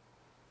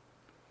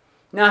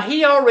 Now,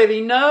 He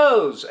already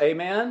knows,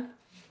 amen?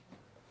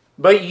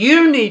 But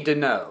you need to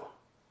know.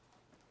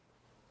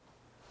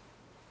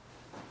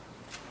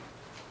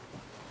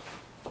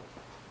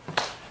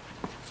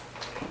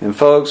 And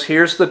folks,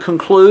 here's the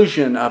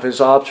conclusion of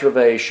His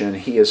observation.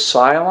 He is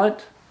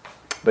silent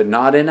but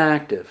not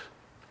inactive.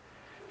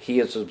 He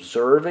is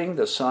observing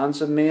the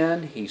sons of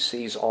men. He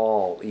sees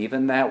all,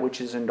 even that which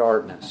is in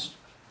darkness.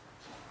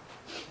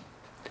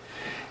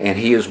 And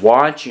he is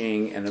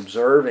watching and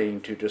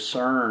observing to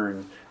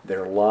discern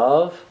their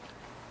love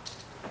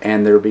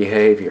and their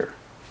behavior.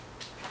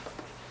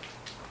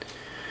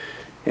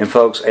 And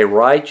folks, a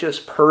righteous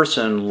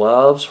person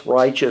loves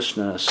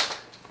righteousness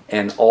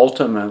and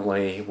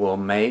ultimately will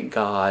make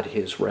God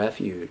his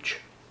refuge.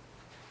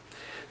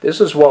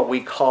 This is what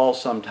we call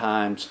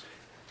sometimes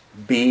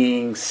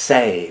being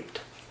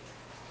saved.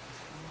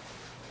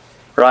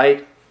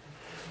 Right?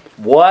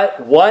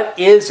 What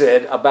is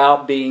it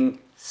about being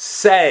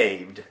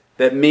saved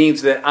that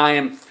means that I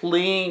am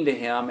fleeing to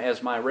him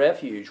as my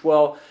refuge?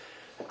 Well,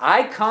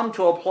 I come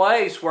to a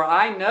place where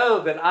I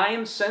know that I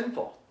am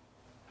sinful.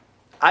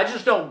 I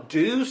just don't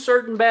do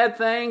certain bad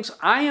things.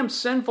 I am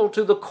sinful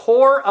to the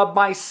core of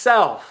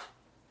myself.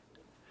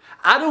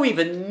 I don't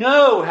even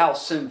know how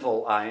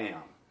sinful I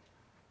am.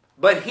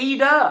 But he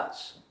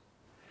does.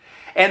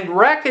 And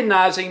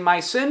recognizing my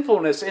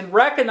sinfulness and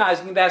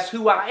recognizing that's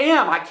who I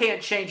am, I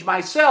can't change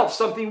myself.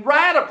 Something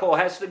radical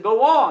has to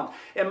go on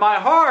in my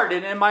heart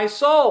and in my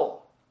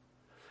soul.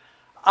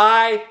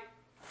 I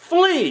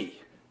flee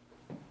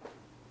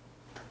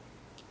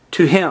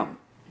to him.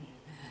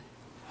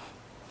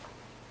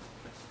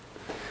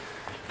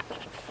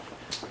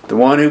 The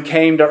one who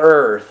came to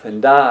earth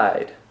and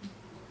died,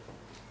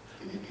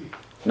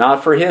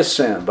 not for his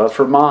sin, but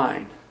for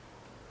mine.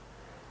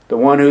 The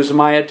one who's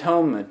my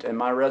atonement and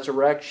my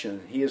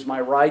resurrection. He is my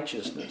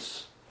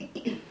righteousness.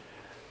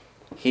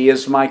 He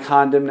is my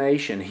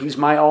condemnation. He's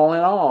my all in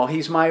all.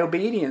 He's my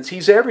obedience.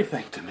 He's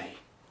everything to me.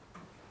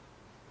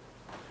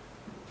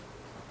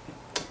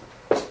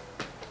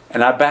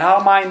 And I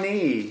bow my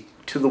knee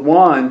to the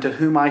one to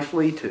whom I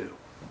flee to.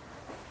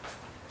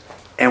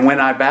 And when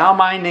I bow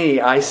my knee,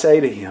 I say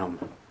to him,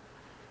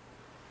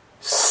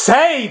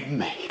 "Save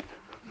me!"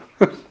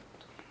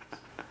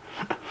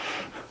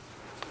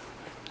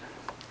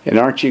 And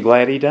aren't you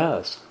glad he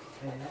does?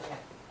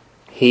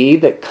 He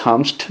that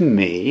comes to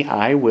me,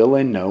 I will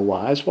in no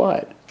wise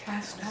what?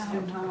 Cast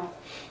out.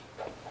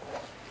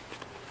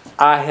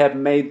 I have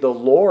made the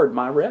Lord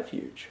my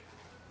refuge.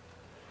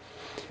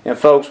 And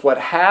folks, what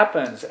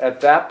happens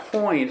at that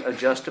point of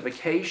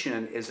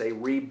justification is a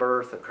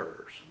rebirth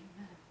occurs.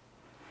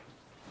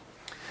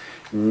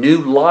 New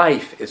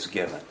life is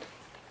given.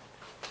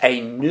 A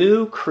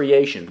new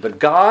creation. The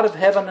God of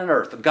heaven and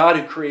earth, the God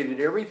who created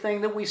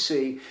everything that we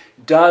see,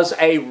 does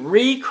a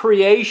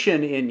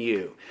recreation in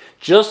you.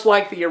 Just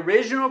like the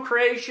original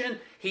creation,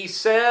 he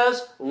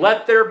says,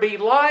 "Let there be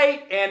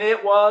light," and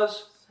it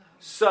was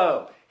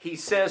so. He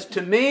says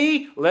to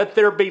me, "Let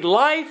there be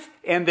life,"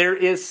 and there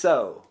is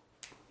so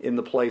in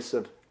the place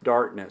of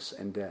darkness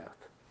and death.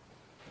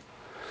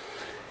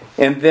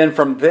 And then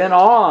from then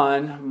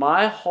on,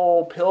 my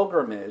whole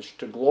pilgrimage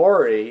to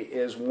glory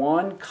is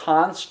one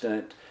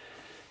constant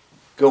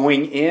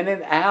going in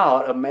and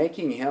out of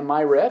making him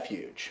my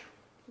refuge.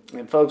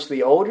 And folks,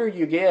 the older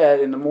you get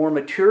and the more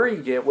mature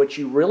you get, what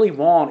you really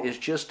want is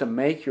just to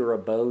make your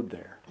abode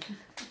there.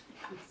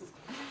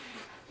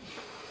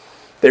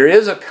 There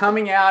is a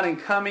coming out and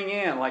coming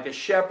in like a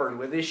shepherd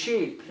with his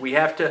sheep. We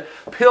have to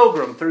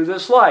pilgrim through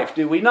this life,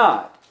 do we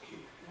not?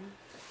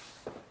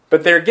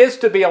 But there gets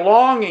to be a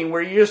longing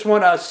where you just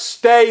want to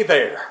stay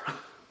there.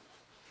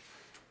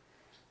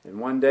 And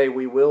one day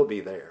we will be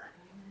there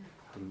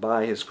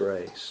by his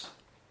grace.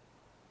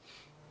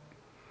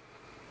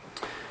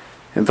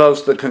 And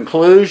folks, the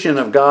conclusion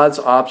of God's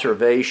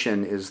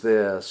observation is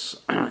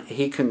this.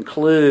 He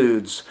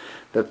concludes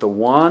that the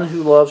one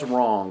who loves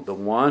wrong, the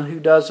one who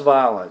does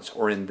violence,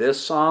 or in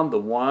this psalm, the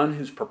one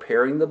who's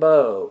preparing the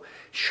bow,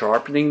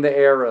 sharpening the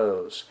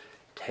arrows,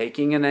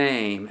 taking an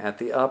aim at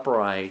the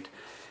upright,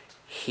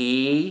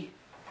 he,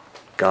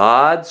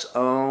 God's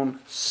own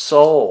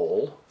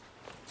soul,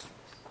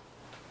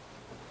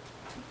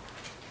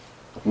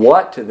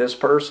 what to this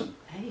person?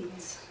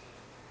 Hates.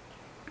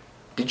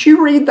 Did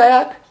you read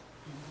that?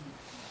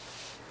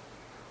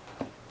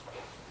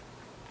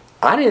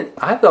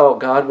 I thought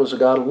God was a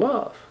God of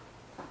love.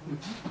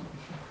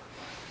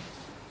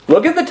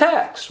 Look at the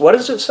text. What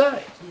does it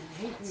say?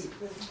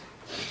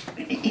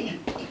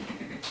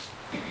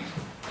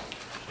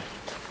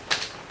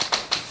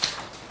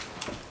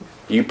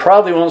 You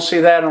probably won't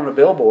see that on a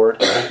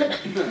billboard.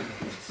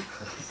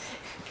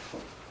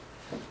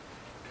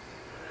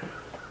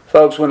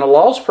 Folks, when a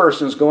lost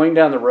person is going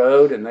down the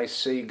road and they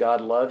see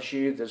God loves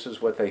you, this is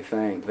what they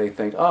think. They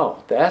think,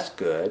 "Oh, that's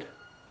good.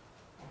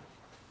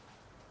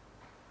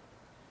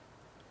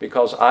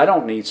 Because I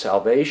don't need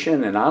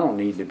salvation and I don't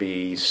need to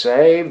be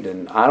saved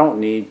and I don't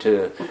need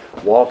to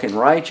walk in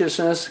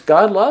righteousness.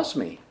 God loves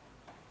me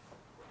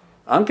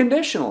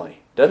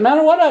unconditionally. Doesn't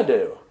matter what I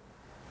do."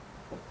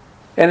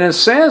 And in a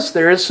sense,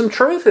 there is some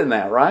truth in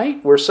that,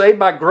 right? We're saved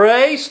by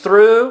grace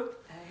through,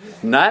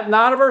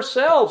 not of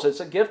ourselves.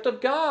 It's a gift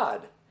of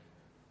God.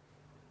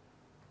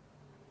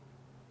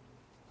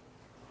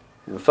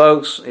 And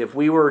folks, if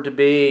we were to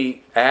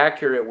be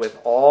accurate with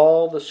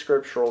all the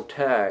scriptural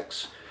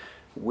texts,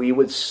 we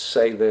would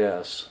say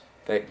this,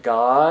 that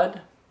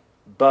God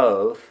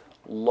both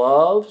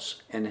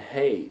loves and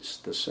hates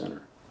the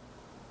sinner.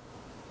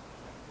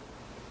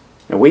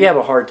 And we have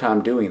a hard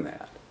time doing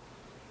that.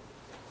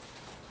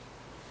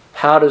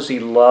 How does He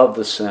love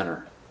the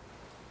sinner?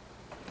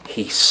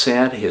 He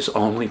sent His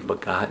only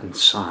begotten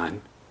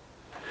Son,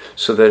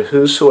 so that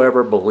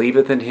whosoever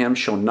believeth in Him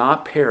shall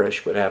not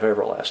perish but have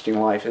everlasting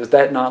life. Is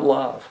that not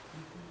love?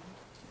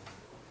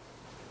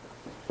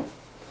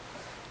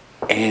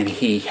 And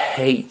He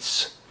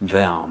hates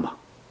them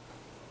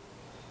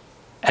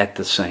at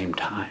the same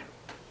time.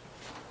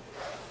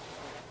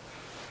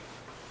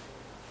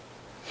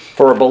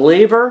 For a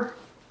believer,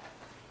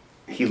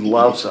 He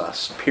loves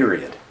us,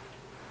 period.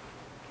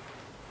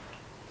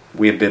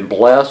 We have been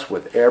blessed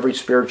with every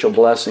spiritual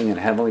blessing in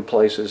heavenly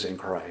places in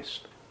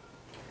Christ.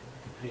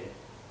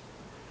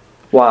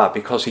 Why?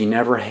 Because He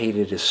never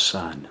hated His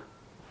Son.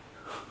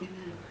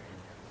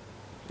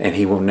 And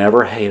He will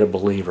never hate a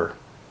believer.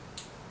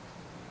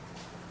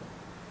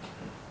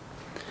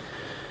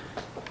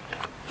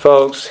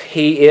 Folks,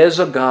 He is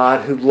a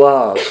God who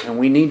loves, and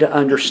we need to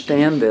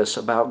understand this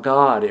about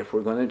God if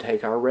we're going to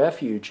take our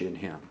refuge in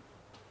Him.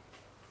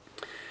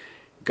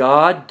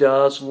 God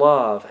does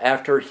love.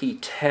 After He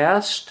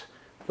tests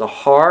the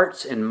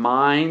hearts and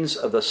minds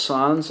of the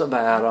sons of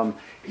Adam,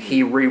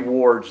 He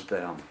rewards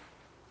them.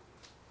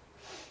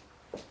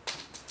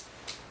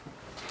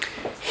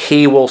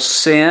 He will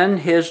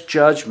send His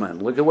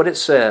judgment. Look at what it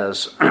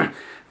says.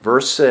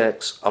 Verse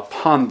 6.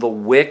 Upon the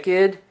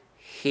wicked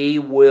He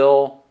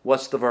will,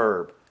 what's the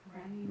verb?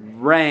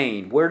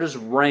 Rain. Where does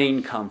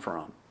rain come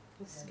from?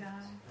 The sky.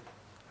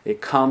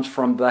 It comes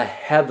from the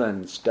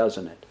heavens,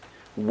 doesn't it?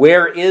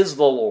 Where is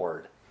the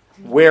Lord?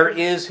 Where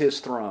is His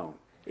throne?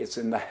 It's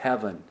in the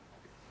heaven.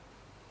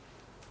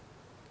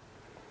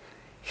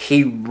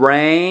 He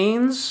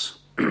rains,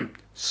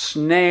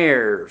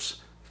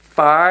 snares,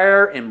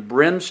 fire and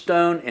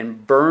brimstone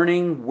and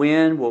burning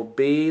wind will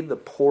be the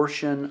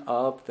portion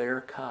of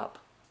their cup.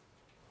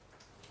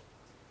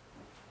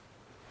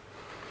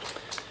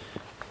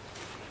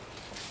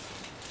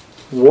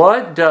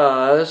 What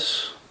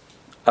does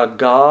a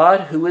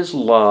God who is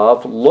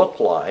love look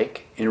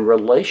like in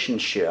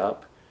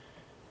relationship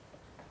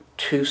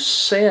to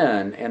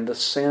sin and the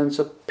sins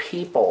of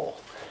people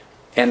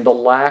and the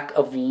lack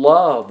of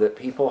love that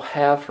people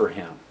have for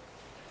Him?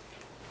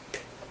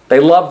 They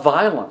love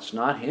violence,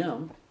 not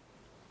Him.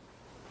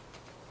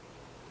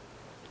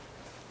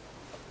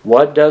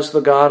 What does the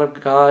God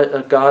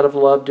of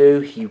love do?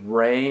 He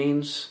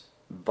rains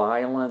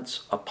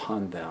violence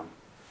upon them.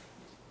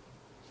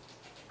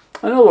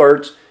 In other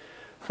words,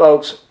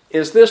 folks,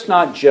 is this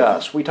not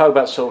just? We talk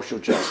about social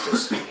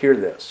justice. Hear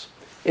this.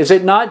 Is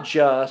it not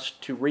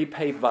just to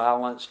repay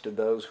violence to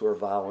those who are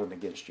violent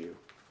against you?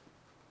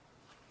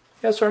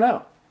 Yes or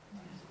no?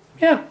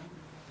 Yeah.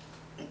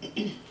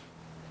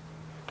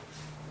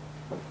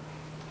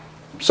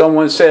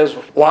 Someone says,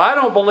 well, I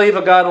don't believe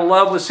a God of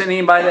love would send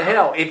anybody to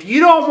hell. If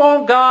you don't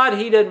want God,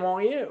 He doesn't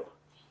want you.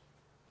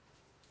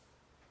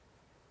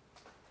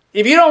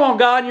 If you don't want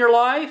God in your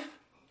life,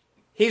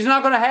 He's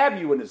not going to have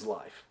you in His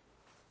life.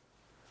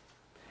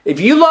 If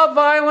you love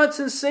violence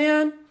and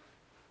sin,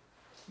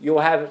 you'll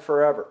have it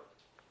forever,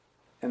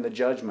 and the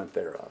judgment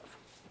thereof.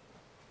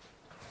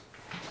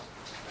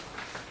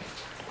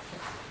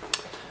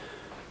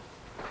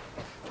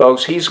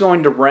 Folks, He's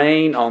going to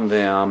rain on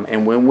them,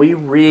 and when we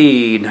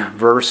read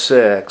verse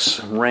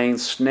 6, rain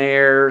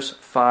snares,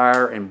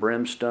 fire and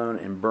brimstone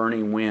and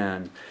burning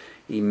wind,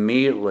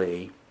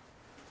 immediately,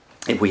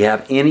 if we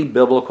have any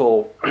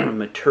biblical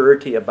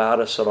maturity about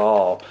us at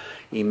all,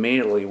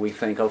 immediately we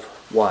think of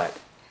what?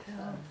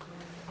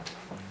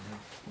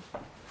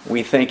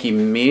 We think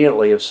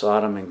immediately of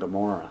Sodom and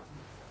Gomorrah,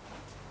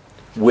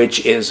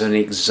 which is an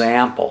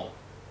example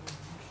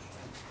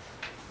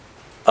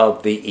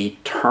of the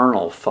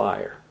eternal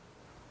fire.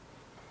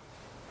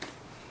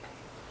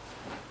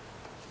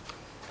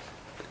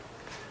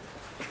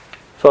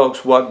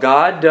 Folks, what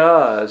God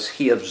does,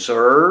 He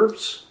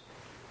observes,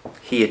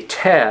 He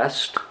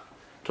attests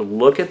to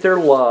look at their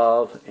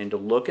love and to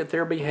look at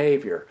their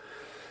behavior,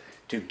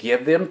 to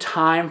give them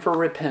time for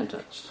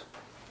repentance.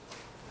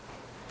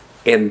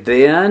 And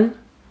then,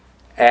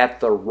 at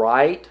the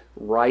right,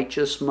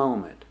 righteous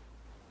moment,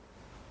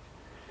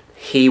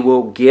 He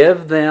will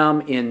give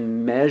them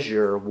in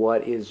measure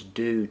what is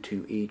due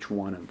to each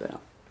one of them.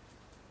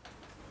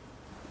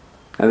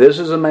 Now this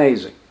is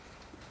amazing.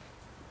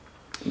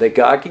 That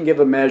God can give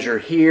a measure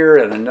here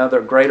and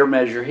another greater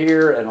measure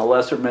here and a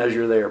lesser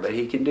measure there, but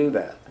He can do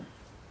that.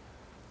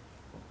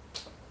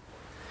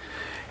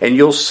 And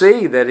you'll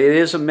see that it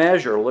is a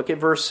measure. Look at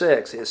verse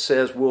 6. It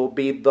says, will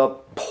be the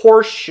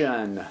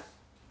portion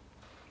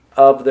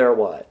of their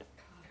what?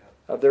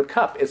 Of their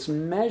cup. It's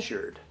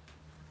measured.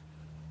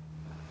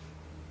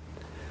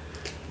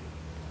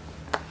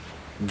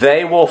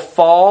 They will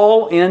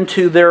fall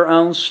into their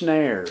own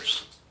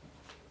snares.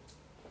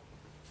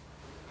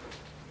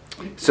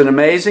 It's an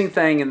amazing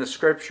thing in the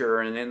Scripture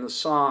and in the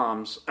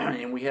Psalms,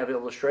 and we have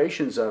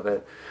illustrations of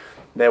it,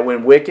 that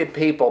when wicked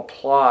people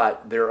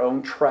plot their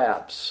own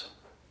traps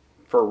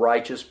for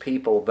righteous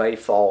people, they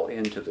fall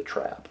into the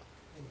trap.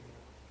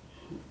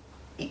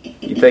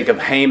 You think of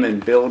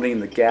Haman building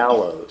the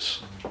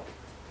gallows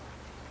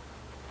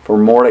for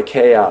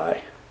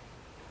Mordecai,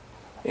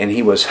 and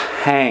he was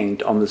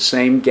hanged on the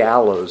same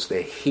gallows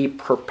that he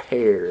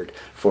prepared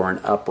for an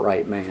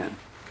upright man.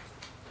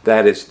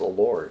 That is the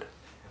Lord.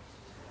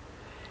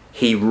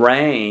 He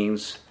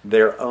rains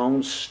their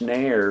own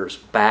snares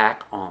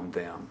back on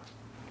them.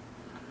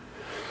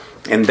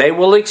 And they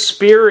will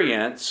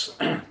experience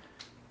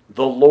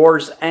the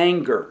Lord's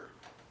anger.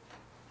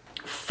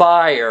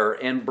 Fire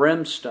and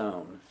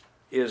brimstone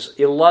is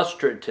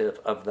illustrative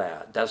of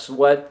that. That's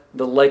what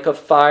the lake of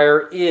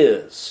fire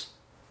is.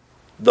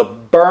 The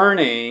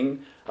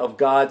burning of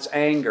God's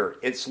anger.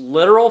 It's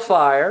literal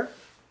fire,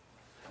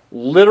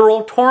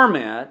 literal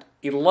torment,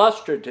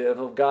 illustrative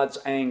of God's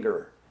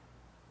anger.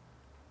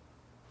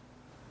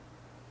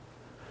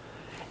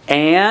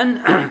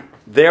 And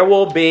there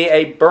will be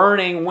a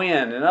burning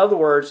wind. In other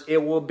words,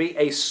 it will be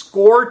a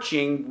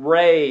scorching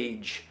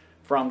rage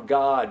from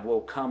God will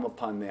come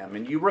upon them.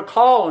 And you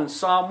recall in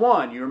Psalm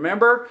 1, you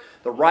remember?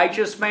 The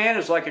righteous man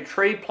is like a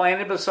tree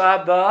planted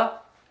beside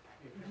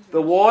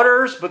the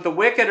waters, but the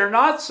wicked are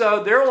not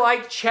so. They're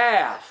like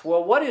chaff.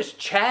 Well, what is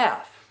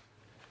chaff?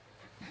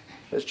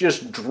 It's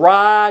just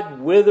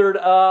dried, withered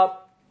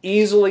up,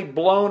 easily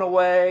blown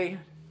away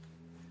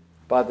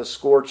by the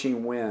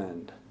scorching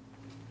wind.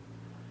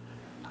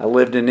 I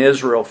lived in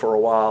Israel for a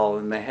while,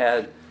 and they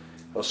had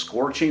a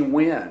scorching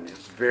wind.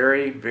 It's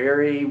very,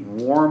 very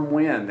warm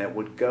wind that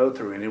would go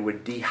through, and it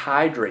would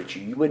dehydrate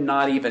you. You would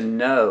not even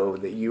know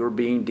that you were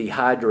being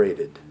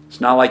dehydrated. It's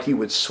not like you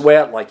would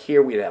sweat, like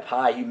here we'd have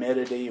high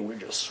humidity, and we're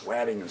just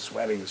sweating and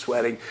sweating and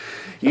sweating.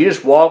 You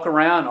just walk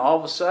around, and all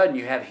of a sudden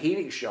you have heat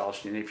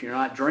exhaustion if you're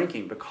not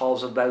drinking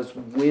because of those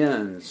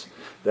winds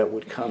that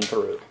would come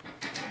through.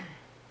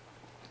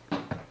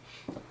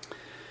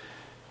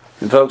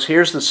 And folks,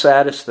 here's the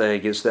saddest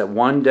thing, is that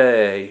one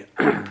day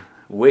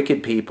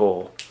wicked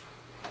people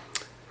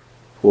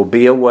will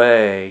be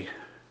away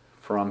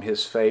from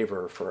His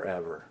favor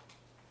forever.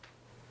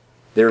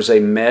 There's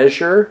a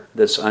measure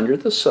that's under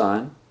the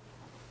sun,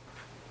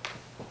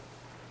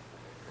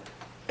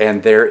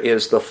 and there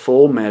is the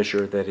full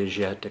measure that is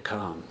yet to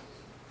come.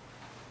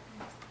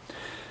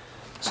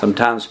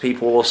 Sometimes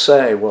people will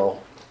say,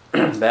 well,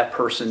 that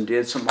person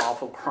did some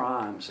awful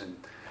crimes and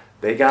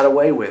they got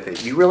away with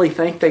it. You really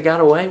think they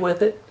got away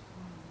with it?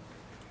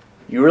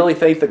 You really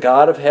think the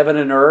God of heaven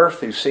and earth,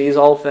 who sees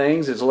all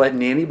things, is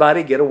letting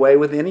anybody get away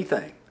with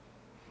anything?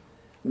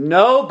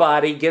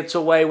 Nobody gets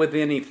away with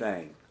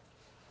anything.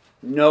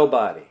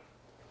 Nobody.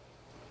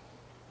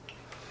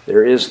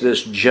 There is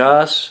this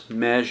just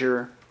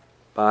measure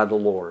by the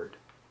Lord.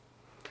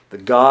 The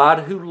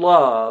God who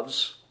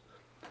loves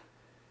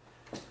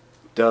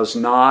does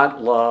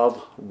not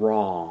love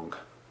wrong.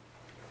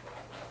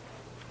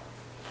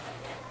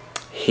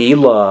 He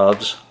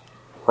loves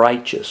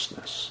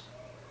righteousness.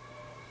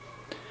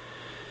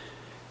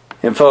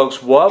 And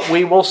folks, what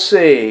we will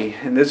see,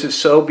 and this is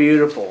so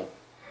beautiful,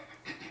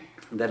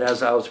 that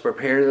as I was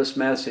preparing this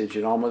message,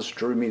 it almost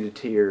drew me to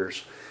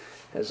tears.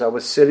 As I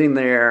was sitting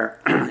there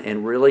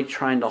and really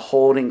trying to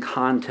hold in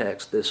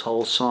context this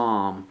whole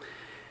psalm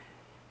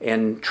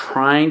and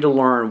trying to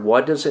learn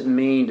what does it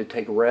mean to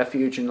take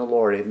refuge in the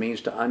Lord. It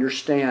means to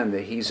understand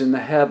that He's in the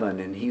heaven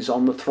and He's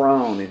on the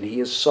throne and He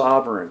is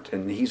sovereign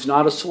and He's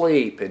not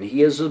asleep and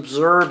He is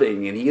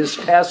observing and He is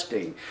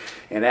testing.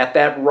 And at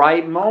that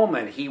right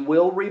moment, He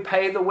will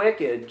repay the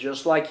wicked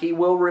just like He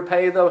will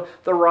repay the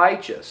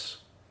righteous.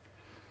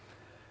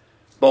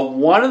 But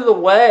one of the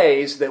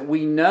ways that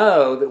we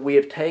know that we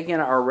have taken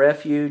our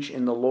refuge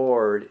in the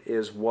Lord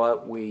is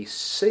what we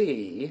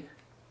see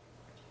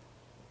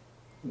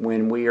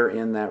when we are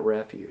in that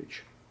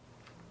refuge.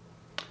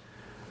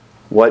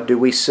 What do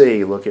we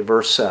see? Look at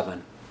verse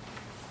 7.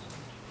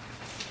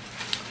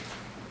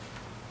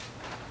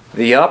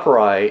 The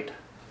upright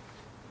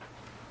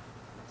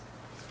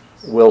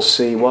will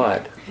see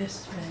what?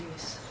 His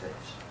face.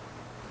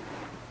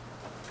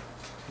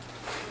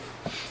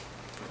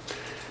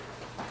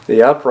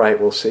 The upright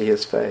will see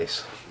His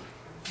face.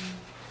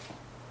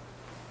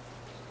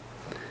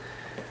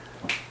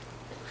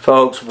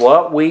 Folks,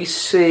 what we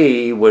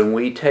see when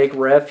we take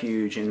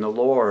refuge in the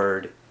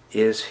Lord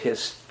is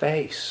His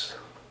face.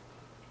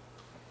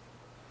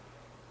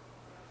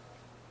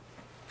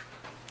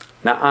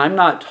 Now, I'm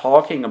not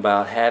talking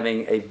about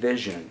having a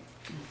vision.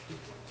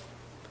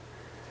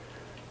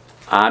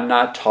 I'm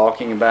not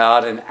talking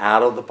about an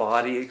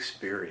out-of-the-body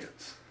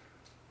experience.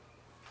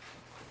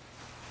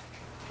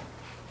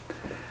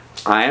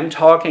 I am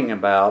talking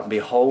about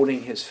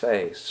beholding His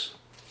face.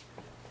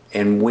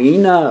 And we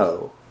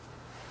know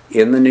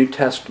in the New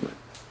Testament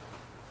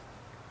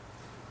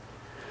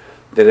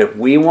that if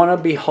we want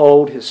to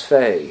behold His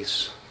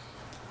face,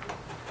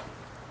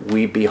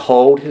 we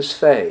behold His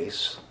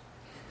face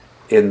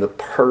in the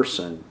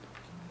person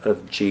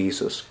of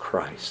Jesus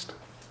Christ.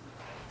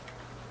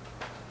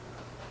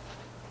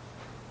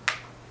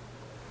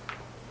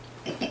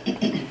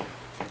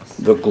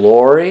 The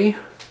glory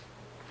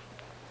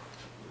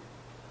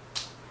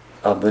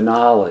of the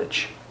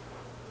knowledge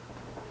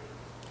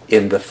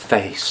in the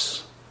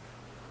face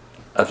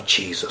of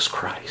Jesus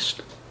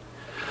Christ.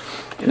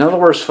 In other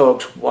words,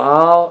 folks,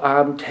 while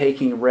I'm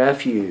taking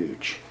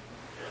refuge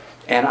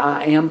and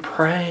I am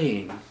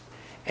praying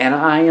and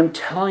I am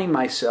telling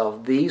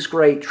myself these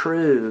great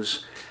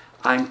truths,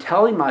 I'm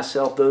telling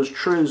myself those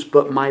truths,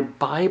 but my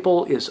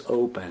Bible is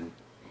open.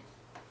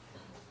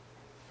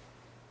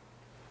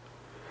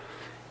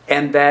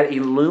 And that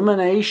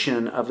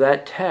illumination of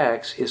that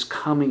text is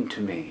coming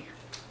to me.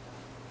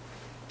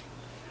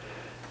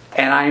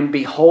 And I am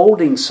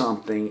beholding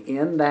something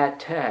in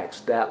that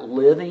text, that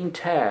living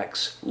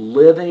text,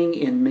 living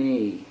in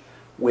me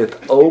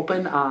with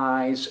open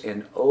eyes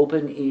and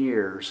open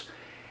ears.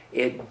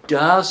 It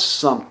does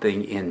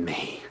something in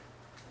me.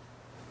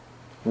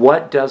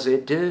 What does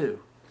it do?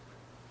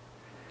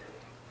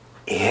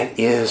 It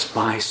is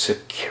my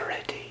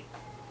security.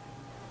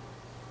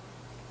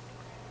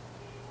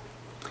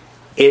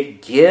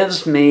 It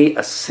gives me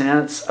a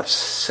sense of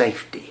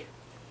safety.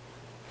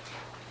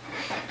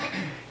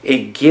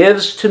 It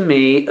gives to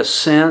me a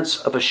sense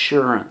of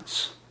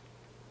assurance.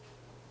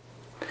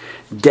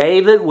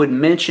 David would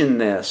mention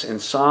this in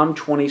Psalm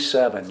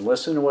 27.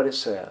 Listen to what it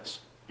says.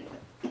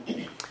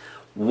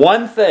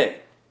 One thing.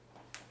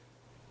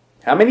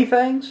 How many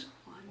things?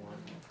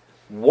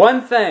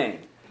 One thing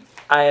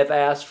I have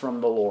asked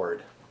from the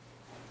Lord.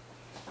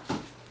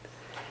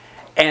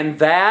 And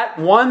that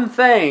one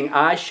thing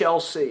I shall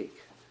seek,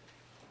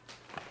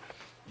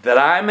 that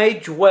I may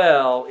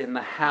dwell in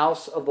the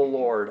house of the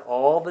Lord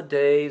all the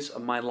days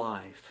of my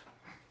life,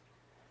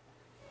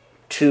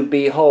 to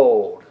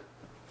behold,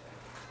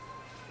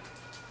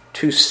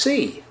 to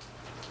see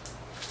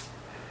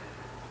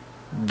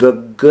the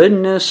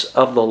goodness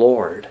of the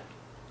Lord,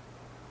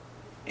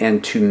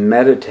 and to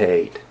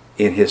meditate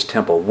in His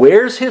temple.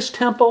 Where's His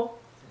temple?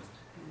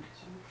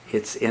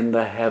 It's in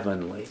the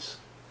heavenlies.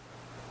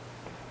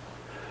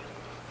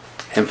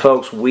 And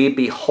folks, we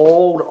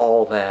behold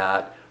all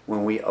that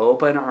when we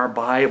open our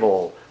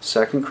Bible,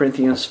 2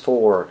 Corinthians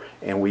 4,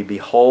 and we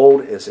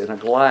behold as in a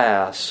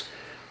glass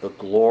the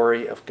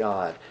glory of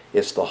God.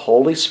 It's the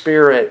Holy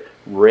Spirit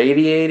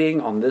radiating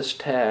on this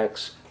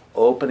text,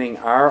 opening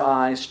our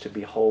eyes to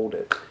behold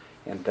it.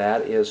 And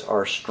that is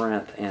our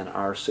strength and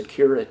our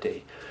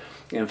security.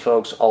 And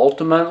folks,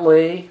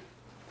 ultimately,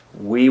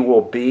 we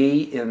will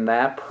be in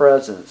that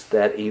presence,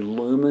 that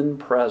illumined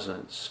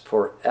presence,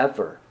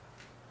 forever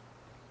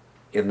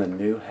in the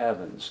new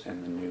heavens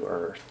and the new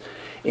earth.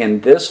 In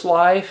this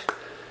life,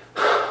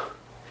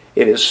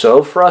 it is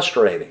so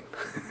frustrating.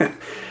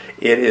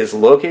 It is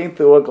looking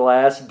through a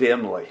glass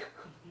dimly.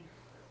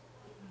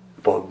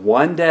 But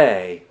one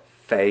day,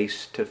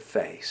 face to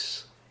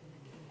face.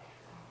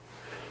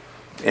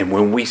 And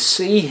when we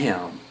see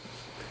Him,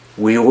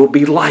 we will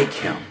be like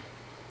Him,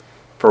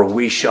 for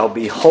we shall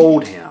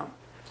behold Him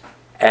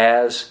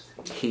as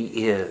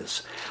He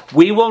is.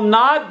 We will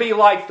not be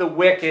like the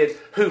wicked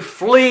who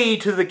flee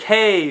to the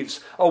caves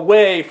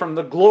away from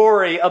the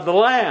glory of the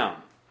Lamb.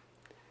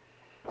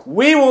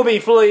 We will be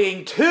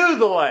fleeing to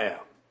the Lamb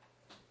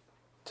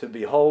to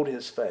behold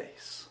His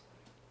face.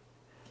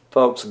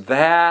 Folks,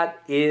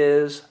 that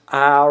is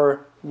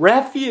our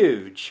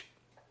refuge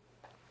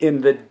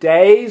in the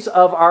days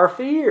of our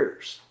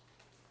fears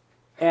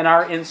and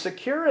our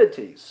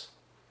insecurities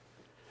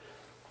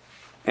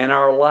and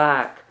our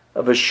lack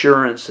of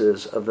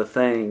assurances of the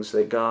things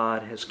that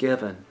God has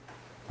given.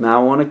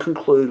 Now I want to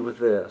conclude with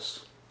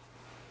this.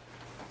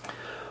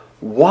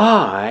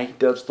 Why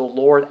does the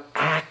Lord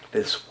act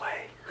this way?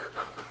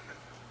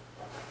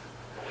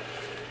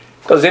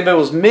 Because if it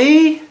was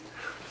me,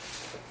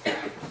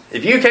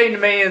 if you came to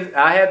me and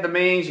I had the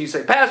means, you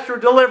say, Pastor,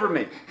 deliver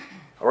me.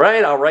 All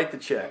right, I'll write the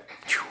check.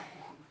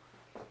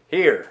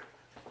 Here.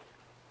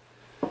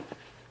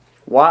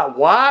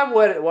 Why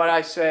would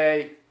I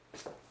say,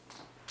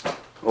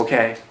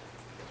 okay,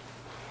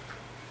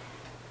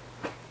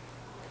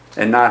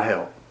 and not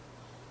help?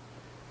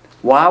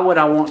 Why would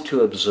I want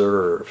to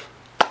observe?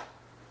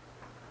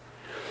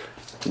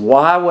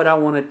 Why would I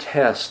want to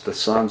test the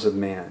sons of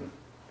men?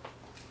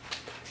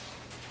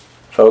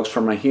 Folks,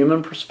 from a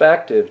human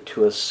perspective,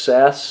 to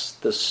assess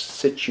the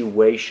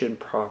situation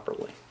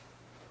properly.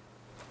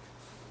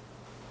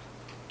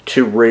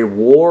 To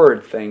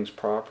reward things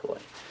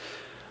properly.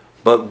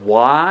 But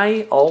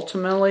why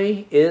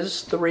ultimately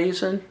is the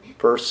reason?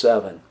 Verse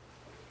 7.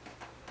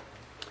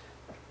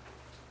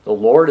 The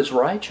Lord is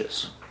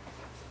righteous.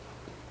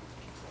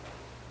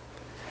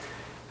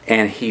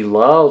 And He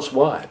loves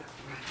what?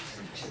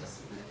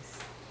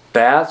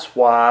 That's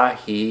why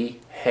He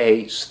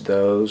hates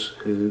those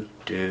who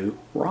do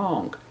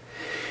wrong.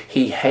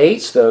 He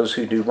hates those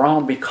who do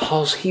wrong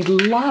because He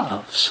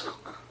loves.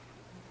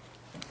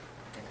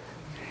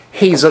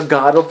 He's a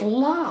God of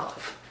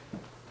love.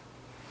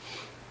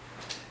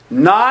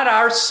 Not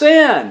our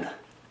sin,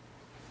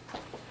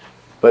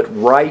 but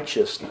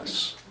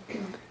righteousness.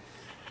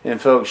 And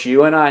folks,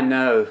 you and I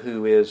know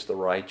who is the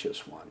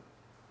righteous one.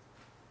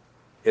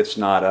 It's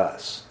not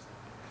us.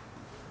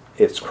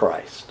 It's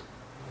Christ.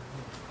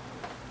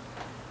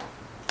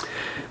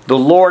 The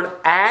Lord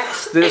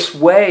acts this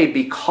way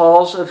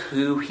because of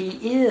who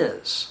He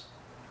is.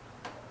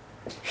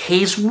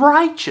 He's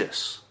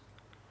righteous.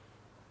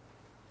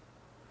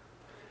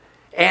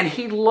 And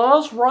He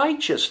loves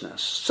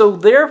righteousness. So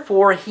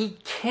therefore, He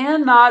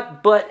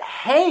cannot but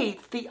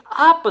hate the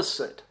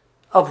opposite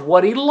of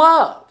what He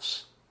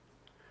loves.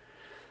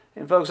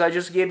 And folks, I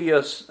just give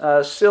you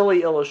a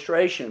silly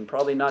illustration,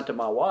 probably not to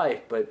my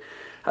wife, but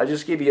I'll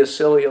just give you a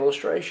silly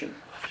illustration.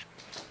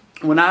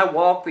 When I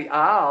walked the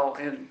aisle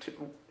and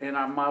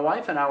my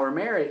wife and I were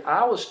married,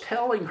 I was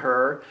telling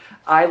her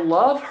I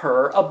love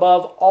her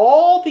above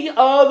all the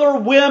other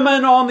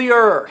women on the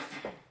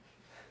earth.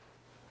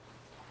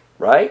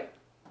 Right?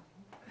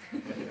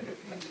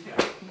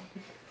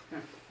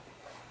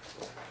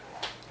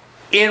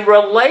 In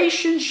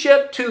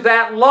relationship to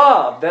that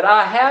love that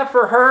I have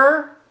for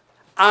her,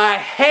 I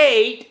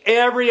hate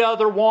every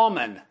other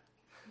woman.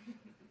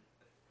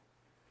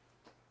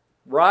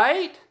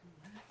 Right?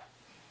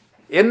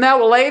 Isn't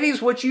that,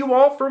 ladies, what you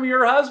want from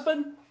your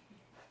husband?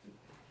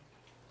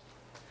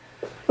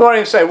 You won't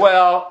even say,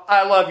 well,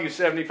 I love you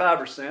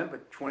 75%,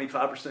 but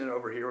 25%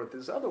 over here with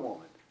this other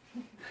woman.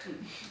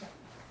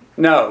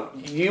 No,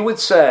 you would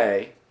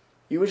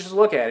just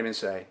look at him and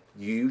say,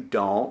 you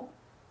don't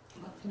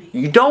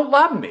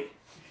love me.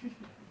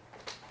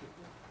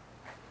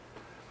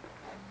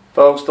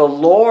 Folks, the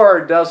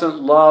Lord doesn't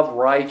love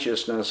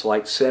righteousness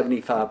like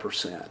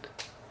 75%.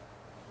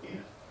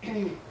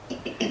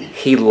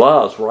 He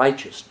loves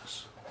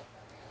righteousness.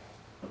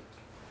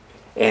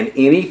 And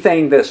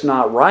anything that's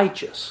not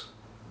righteous,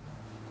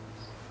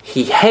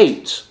 He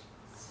hates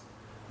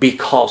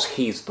because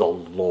He's the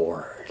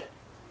Lord.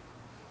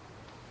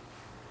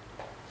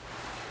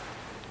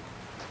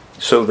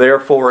 So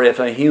therefore, if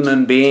a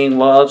human being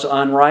loves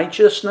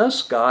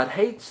unrighteousness, God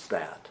hates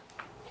that.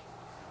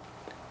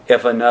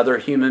 If another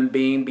human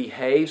being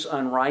behaves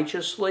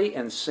unrighteously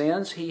and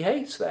sins, He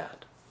hates that.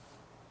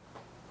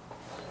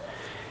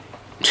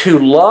 To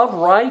love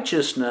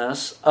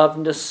righteousness of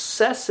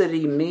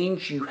necessity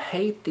means you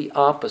hate the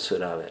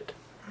opposite of it.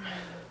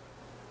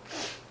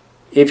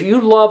 If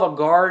you love a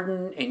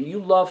garden and you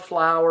love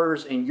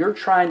flowers and you're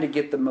trying to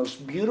get the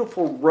most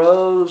beautiful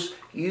rose,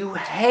 you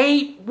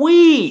hate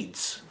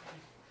weeds.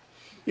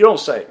 You don't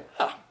say,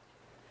 oh,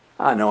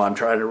 I know I'm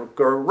trying to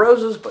grow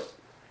roses, but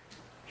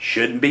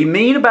shouldn't be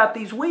mean about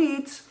these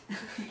weeds.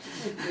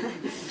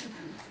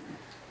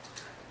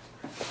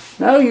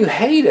 No, you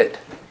hate it.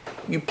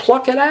 You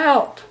pluck it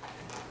out.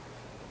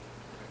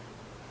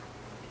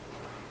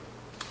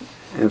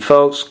 And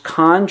folks,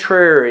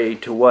 contrary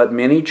to what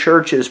many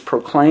churches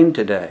proclaim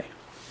today,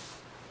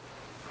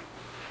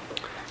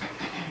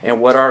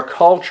 and what our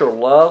culture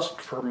loves to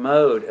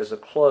promote as a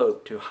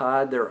cloak to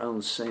hide their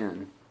own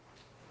sin,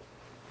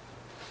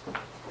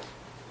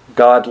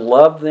 God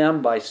loved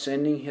them by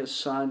sending His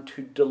Son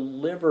to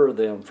deliver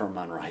them from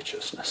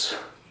unrighteousness.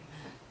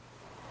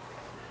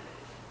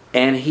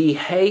 And He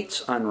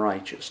hates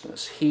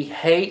unrighteousness. He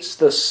hates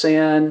the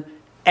sin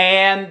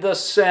and the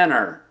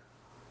sinner.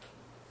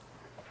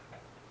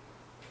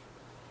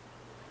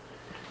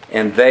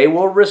 And they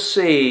will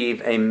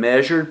receive a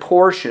measured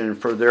portion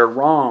for their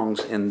wrongs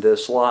in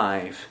this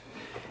life.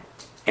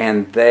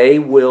 And they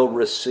will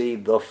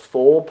receive the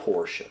full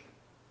portion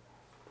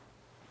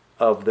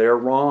of their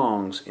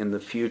wrongs in the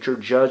future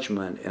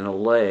judgment in a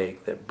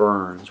lake that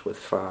burns with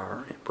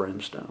fire and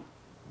brimstone.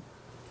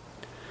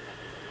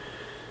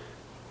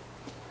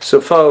 So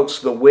folks,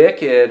 the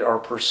wicked are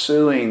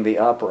pursuing the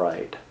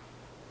upright.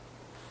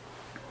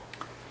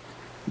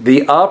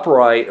 The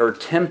upright are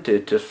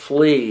tempted to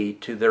flee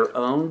to their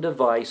own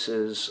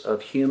devices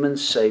of human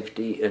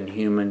safety and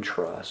human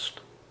trust.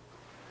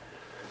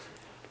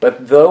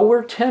 But though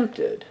we're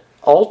tempted,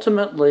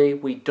 ultimately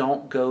we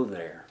don't go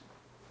there.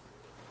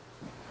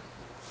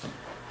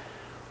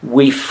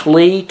 We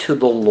flee to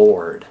the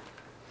Lord.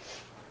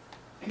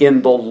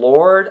 In the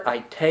Lord I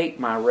take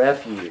my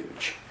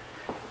refuge.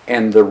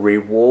 And the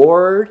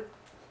reward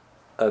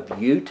of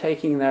you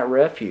taking that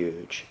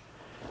refuge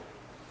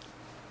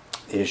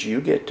is you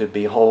get to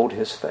behold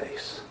His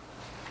face.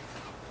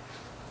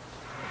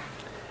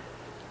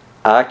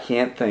 I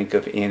can't think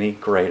of any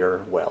greater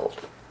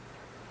wealth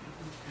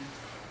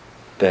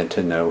than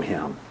to know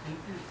Him.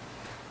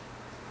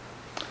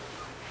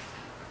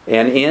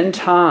 And in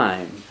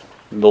time,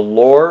 the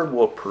Lord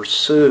will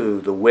pursue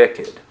the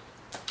wicked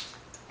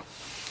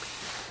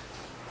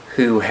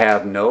who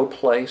have no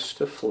place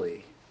to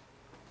flee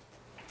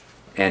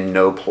and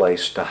no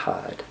place to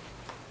hide,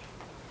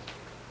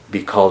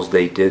 because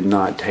they did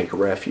not take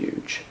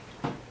refuge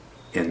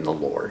in the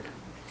Lord.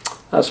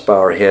 Let's bow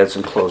our heads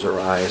and close our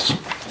eyes.